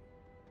come in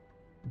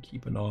and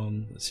keep an eye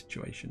on the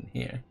situation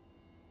here.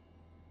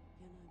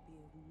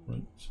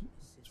 Right,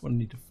 just want to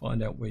need to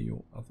find out where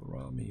your other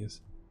army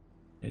is.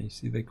 Yeah, you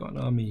see they've got an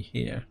army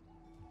here,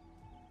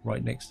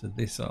 right next to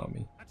this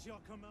army. At your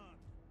command.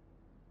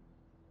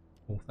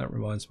 Oh, that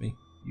reminds me,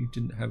 you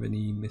didn't have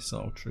any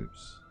missile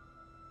troops.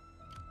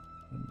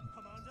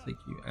 Let's take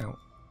you out.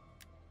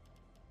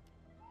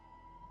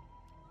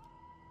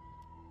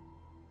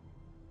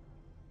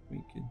 We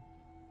could.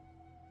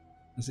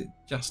 Is it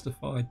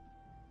justified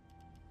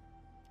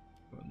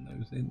putting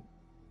those in?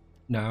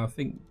 No, I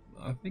think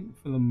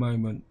for the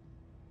moment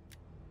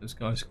those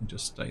guys can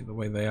just stay the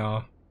way they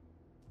are.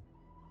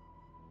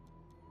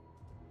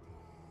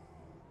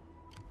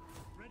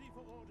 Ready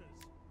for orders.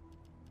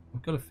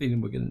 I've got a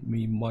feeling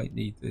we might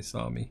need this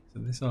army. So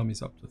this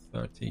army's up to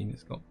 13.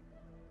 It's got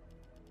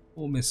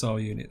 4 missile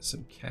units,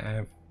 some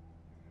cav,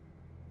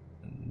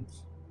 and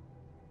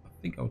I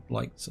think I would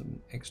like some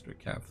extra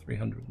cav.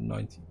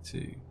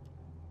 392,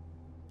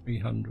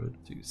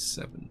 300 to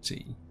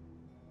 70.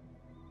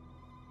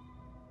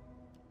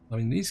 I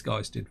mean, these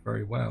guys did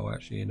very well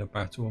actually in a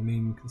battle. I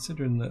mean,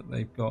 considering that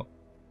they've got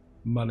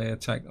melee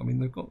attack, I mean,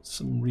 they've got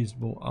some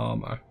reasonable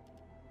armor.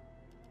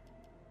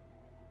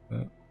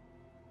 But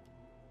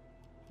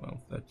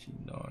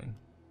 1239.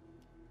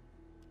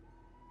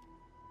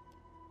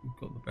 You've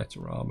got the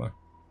better armor.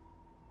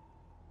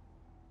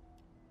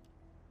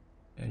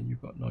 And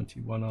you've got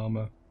 91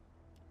 armor.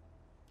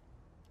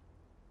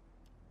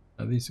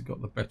 Now these have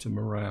got the better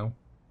morale.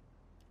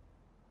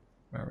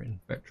 Marion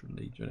veteran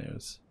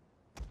legionnaires.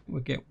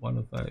 We'll get one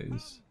of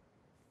those.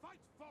 Fight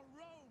for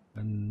Rome.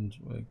 And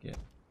we'll get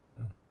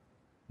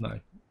no,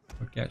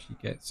 we'll actually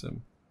get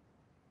some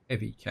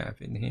heavy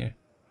cav in here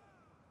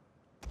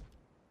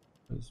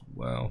as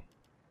well.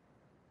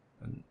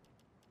 And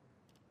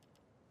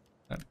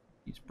that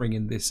keeps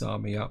bringing this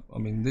army up. I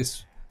mean,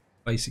 this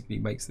basically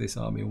makes this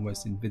army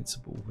almost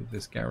invincible with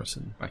this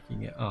garrison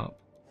backing it up.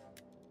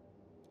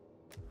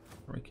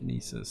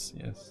 Pyrokinesis,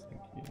 yes,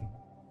 thank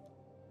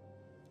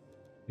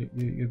you.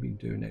 You've been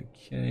doing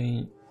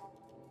okay.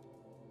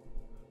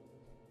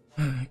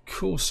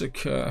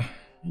 Corsica,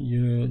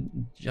 you're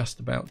just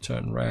about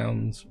turned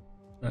round.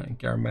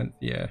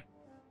 Garamanthia,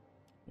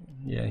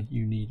 yeah,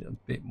 you need a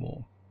bit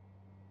more.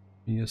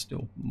 You're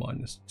still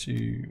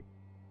 -2.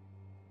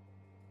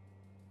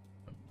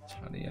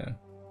 Italia,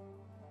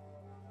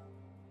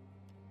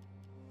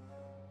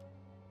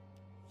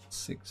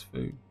 6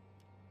 food.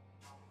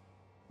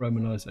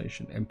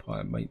 Romanization,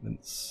 empire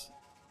maintenance.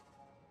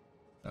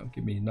 That'll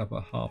give me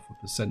another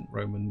 0.5%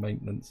 Roman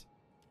maintenance.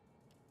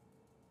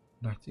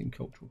 Latin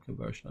cultural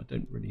conversion, I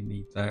don't really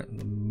need that at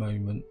the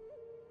moment.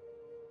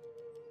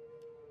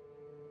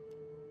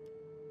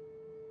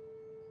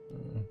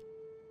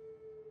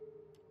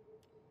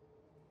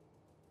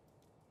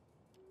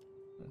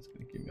 That's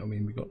going to give me, I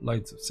mean, we've got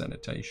loads of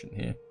sanitation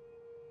here.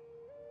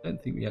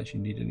 Don't think we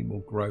actually need any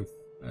more growth.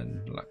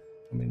 And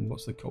I mean,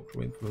 what's the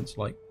cultural influence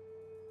like?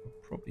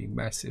 Probably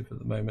massive at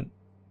the moment.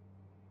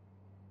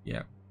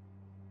 Yeah.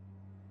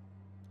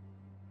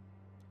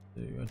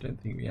 So I don't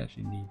think we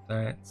actually need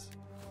that.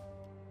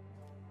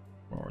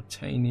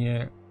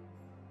 Mauritania.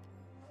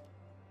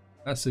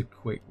 That's a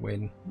quick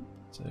win.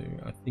 So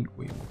I think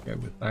we will go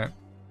with that.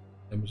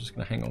 Then we're just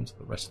going to hang on to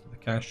the rest of the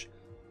cash.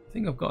 I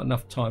think I've got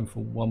enough time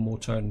for one more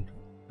turn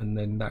and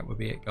then that will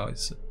be it,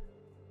 guys. So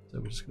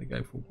we're just going to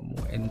go for one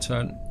more end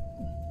turn.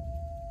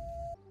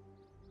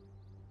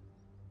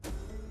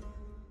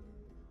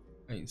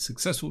 A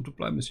successful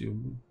diplomacy.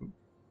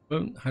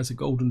 One has a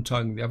golden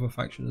tongue. The other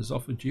faction has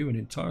offered you an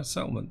entire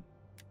settlement.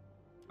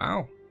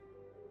 Wow.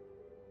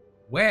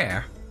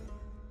 Where?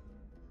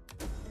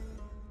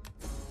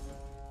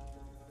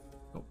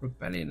 Got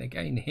rebellion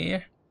again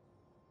here.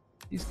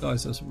 These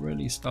guys are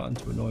really starting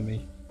to annoy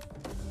me.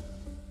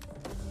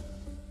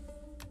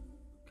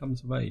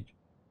 Comes of age.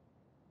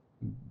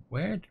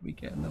 Where did we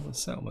get another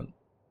settlement?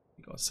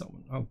 We got a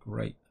settlement. Oh,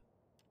 great.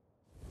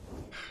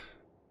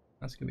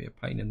 That's going to be a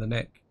pain in the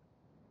neck.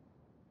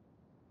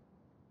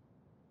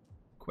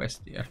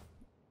 Quest here.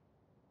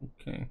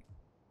 Okay.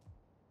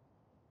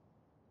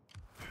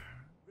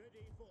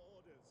 Ready for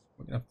orders.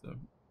 We're going to have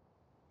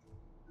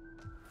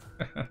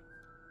to...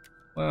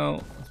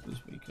 Well, I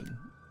suppose we can...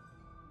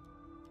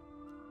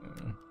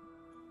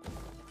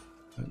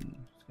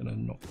 I'm just going to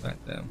knock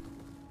that down.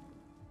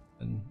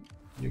 And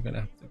you're going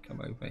to have to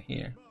come over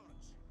here.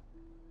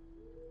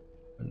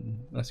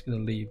 And that's going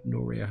to leave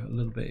Noria a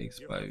little bit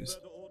exposed.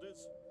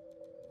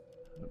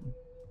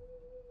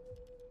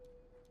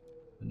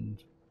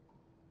 And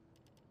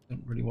I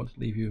don't really want to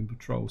leave you in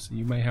patrol, so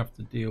you may have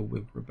to deal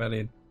with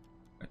rebellion.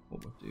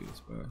 What we'll do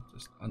is we'll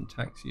just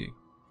untax you.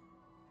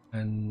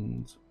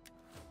 And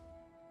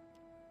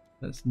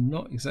that's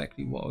not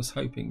exactly what I was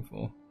hoping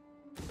for.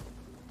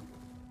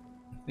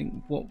 I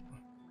think what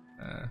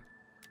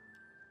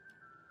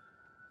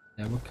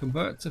now we'll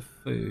convert to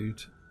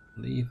food,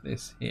 leave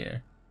this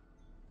here,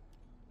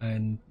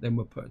 and then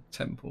we'll put a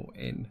temple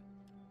in,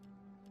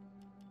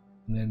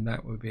 and then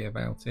that would be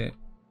about it.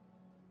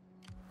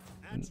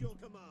 At your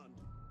command.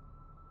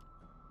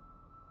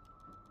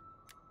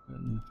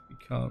 And we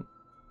can't,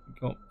 we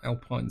got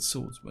Alpine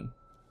Swordsman,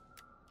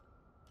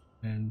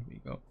 and we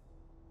got,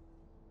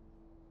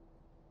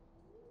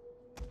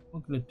 what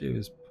I'm going to do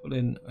is pull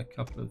in a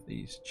couple of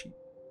these cheap,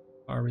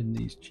 hire in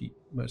these cheap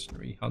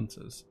mercenary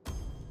hunters,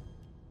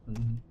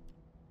 and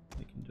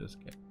they can just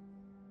get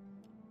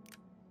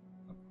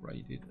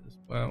upgraded as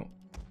well.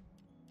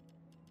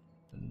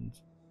 And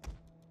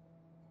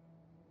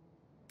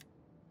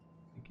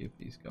give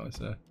these guys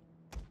a,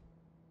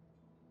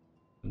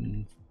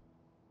 and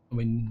I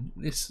mean,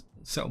 this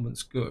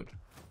settlement's good,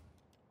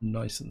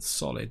 nice and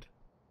solid,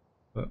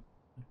 but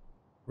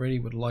really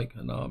would like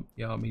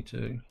the army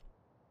to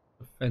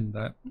defend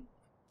that.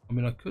 I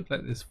mean, I could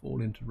let this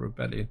fall into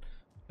rebellion.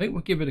 I think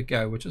we'll give it a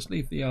go. We'll just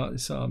leave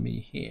this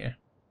army here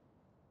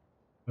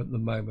at the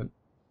moment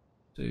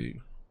to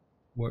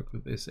work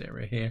with this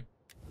area here.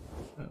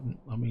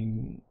 I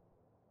mean,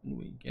 can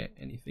we get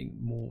anything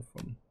more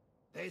from?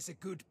 There's a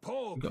good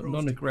pork. We've got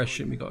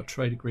non-aggression, we've got a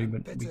trade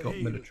agreement, and we've got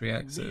military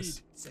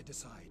access.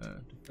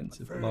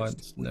 Defensive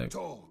alliance, no.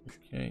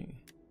 Okay.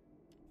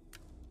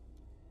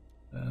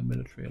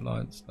 Military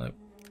alliance, no.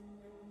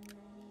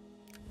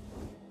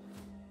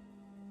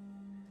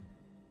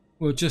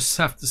 We'll just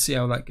have to see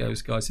how that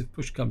goes, guys. If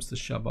push comes to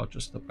shove, I'll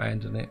just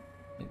abandon it.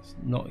 It's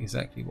not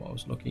exactly what I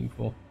was looking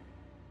for.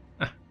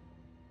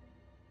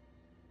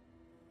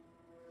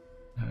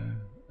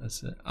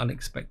 That's an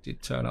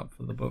unexpected turn up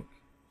for the book.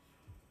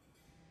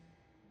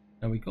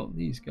 Now we got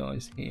these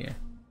guys here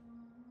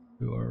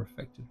who are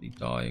effectively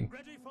dying.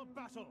 Ready for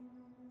battle.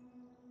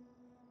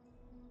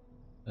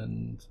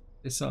 And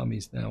this army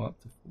is now up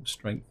to full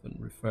strength and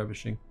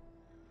refurbishing.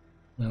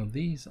 Now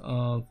these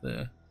are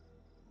the,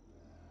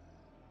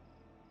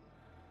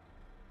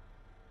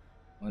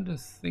 kind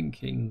of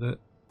thinking that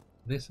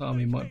this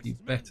army might be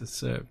better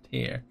served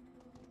here.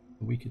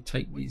 We could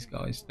take these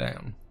guys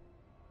down.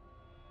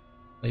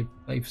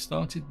 They've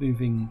started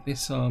moving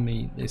this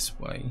army this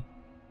way.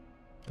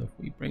 So if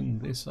we bring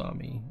this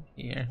army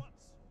here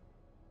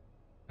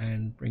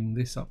and bring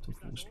this up to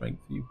full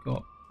strength, you've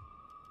got,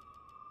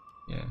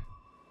 yeah,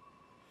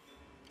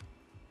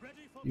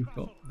 you've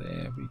got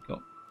there, we've got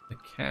the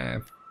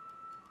cav.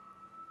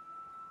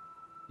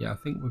 Yeah, I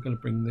think we're going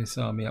to bring this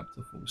army up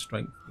to full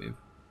strength with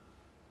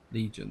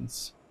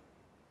legions.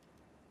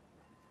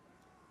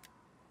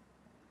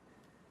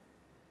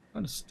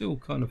 I'm still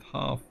kind of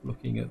half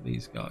looking at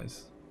these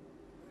guys.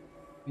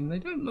 I mean, they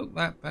don't look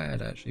that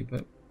bad actually,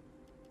 but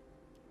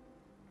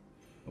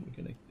what we're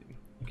going to do?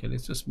 Okay,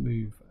 let's just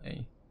move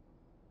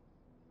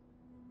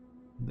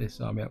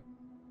this army up.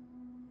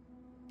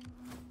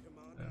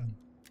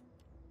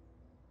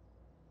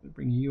 We'll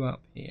bring you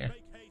up here.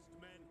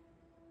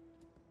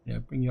 Yeah,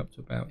 bring you up to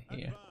about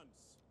here.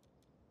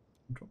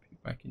 And drop you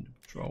back into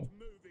patrol.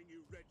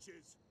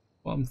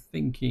 What I'm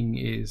thinking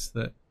is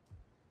that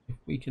if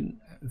we can,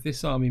 if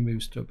this army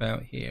moves to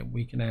about here,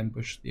 we can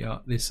ambush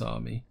this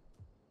army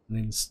and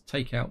then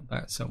take out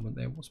that settlement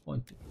there. What's my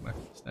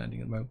diplomatic standing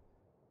at the moment?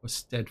 We're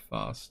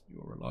steadfast,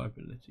 your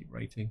reliability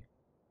rating.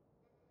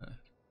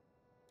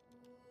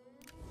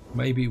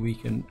 Maybe we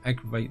can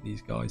aggravate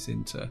these guys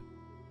into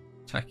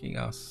attacking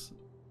us.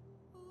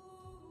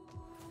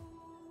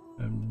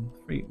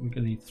 We're going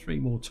to need 3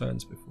 more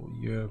turns before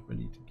you're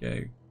ready to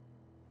go.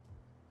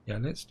 Yeah,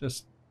 let's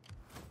just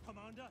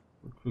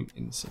recruit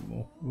in some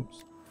more.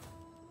 Whoops.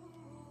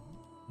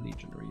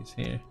 Legionaries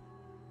here.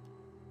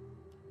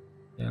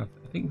 Yeah,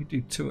 I think we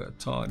do 2 at a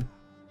time.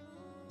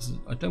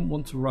 I don't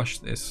want to rush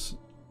this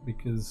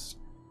because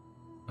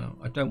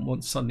I don't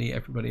want suddenly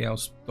everybody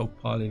else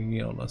dogpiling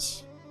in on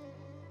us.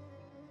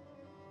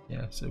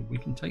 Yeah, so we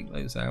can take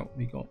those out.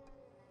 We got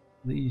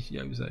these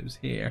yozos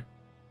here.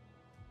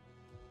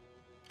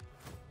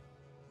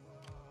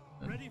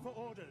 Ready for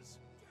orders.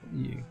 What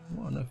are you?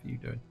 What on earth are you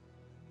doing?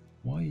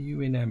 Why are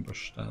you in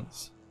ambush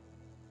stance?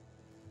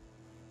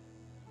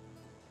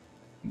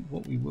 I think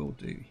what we will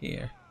do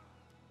here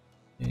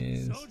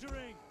is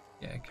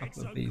get a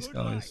couple of these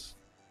guys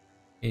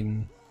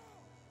in.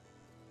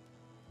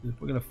 If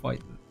we're going to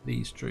fight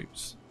these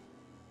troops,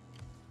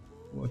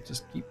 we'll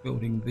just keep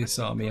building this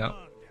army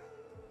up.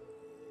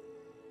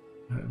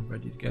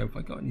 Ready to go. Have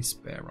I got any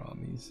spare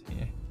armies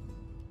here?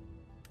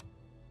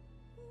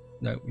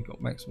 No, we've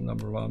got maximum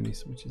number of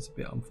armies, which is a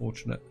bit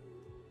unfortunate.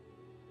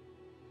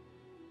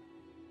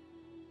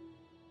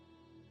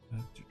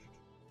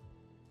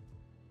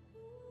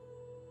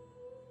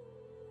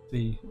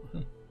 The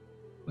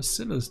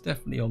Basila's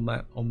definitely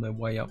on their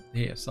way up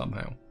here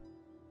somehow.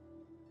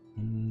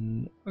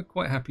 We're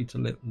quite happy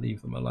to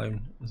leave them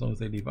alone as long as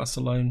they leave us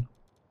alone.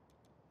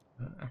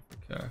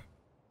 Africa.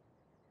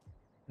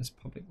 There's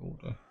public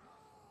order.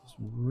 Just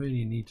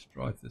really need to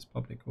drive this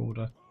public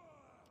order.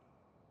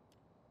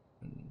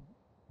 And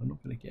I'm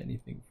not going to get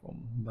anything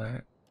from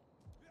that.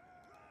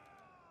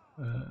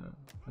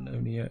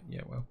 Pannonia,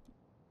 yeah, well.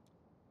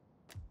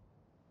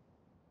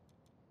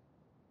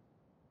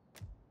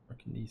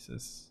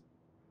 Telekinesis.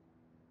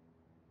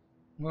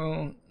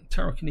 Well,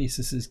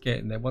 telekinesis is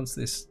getting there once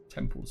this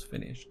temple's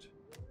finished.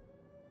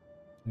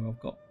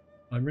 Well,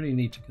 I really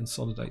need to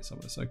consolidate some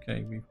of this.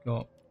 Okay, we've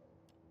got,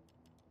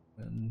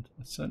 and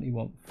I certainly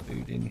want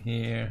food in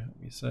here.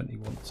 We certainly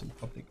want some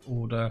public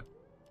order,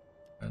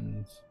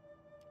 and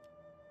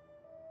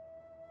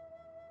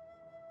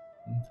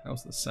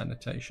how's the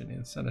sanitation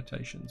here?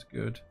 Sanitation's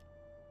good.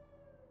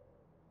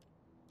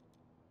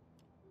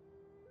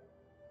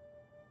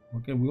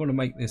 Again, we want to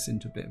make this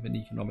into a bit of an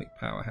economic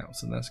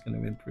powerhouse, and that's going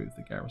to improve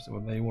the garrison.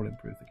 Well, they all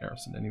improve the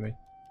garrison anyway.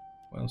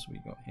 What else have we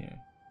got here?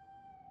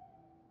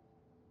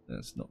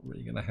 That's not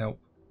really going to help.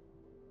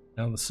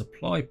 Now the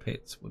supply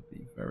pits would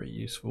be very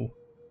useful,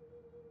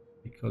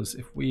 because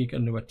if we're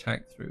going to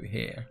attack through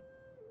here,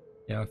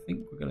 yeah, I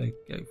think we're going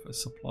to go for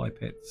supply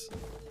pits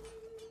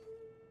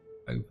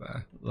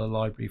over the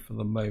library for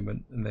the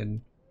moment. And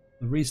then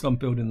the reason I'm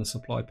building the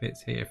supply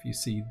pits here, if you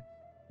see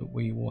that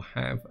we will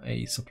have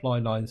a supply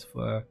lines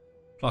for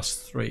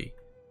 +3.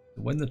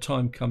 When the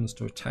time comes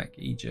to attack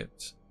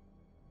Egypt,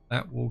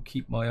 that will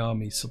keep my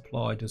army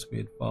supplied as we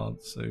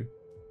advance. So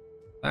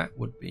that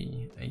would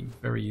be a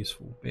very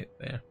useful bit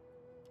there.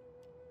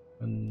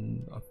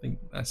 And I think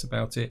that's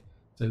about it.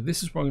 So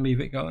this is where I'm going to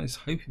leave it, guys.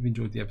 Hope you've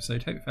enjoyed the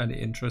episode. Hope you found it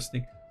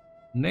interesting.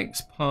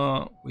 Next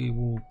part, we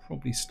will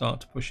probably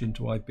start to push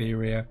into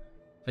Iberia,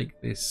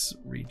 take this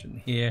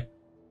region here,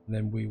 and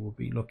then we will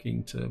be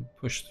looking to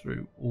push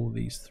through all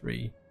these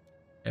 3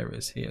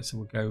 areas here. So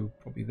we'll go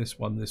probably this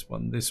one, this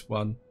one, this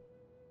one,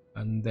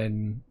 and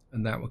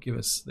that will give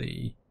us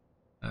the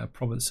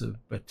province of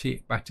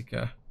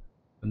Batica,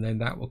 and then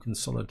that will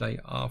consolidate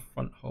our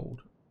front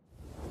hold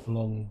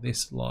along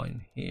this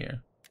line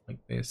here, like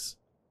this.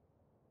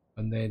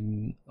 And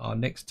then our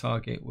next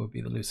target will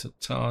be the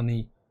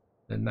Lusitani.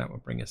 Then that will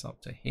bring us up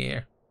to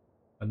here.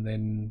 And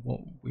then what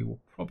we will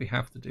probably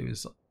have to do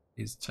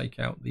is take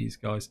out these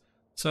guys.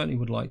 Certainly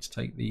would like to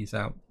take these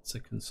out to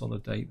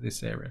consolidate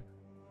this area.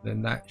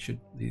 Then that should,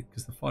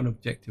 because the final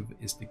objective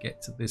is to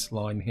get to this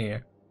line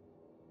here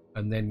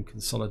and then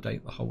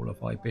consolidate the whole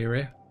of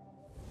Iberia.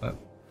 But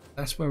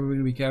that's where we're going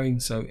to be going.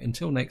 So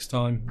until next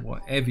time,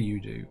 whatever you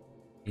do,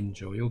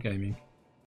 enjoy your gaming.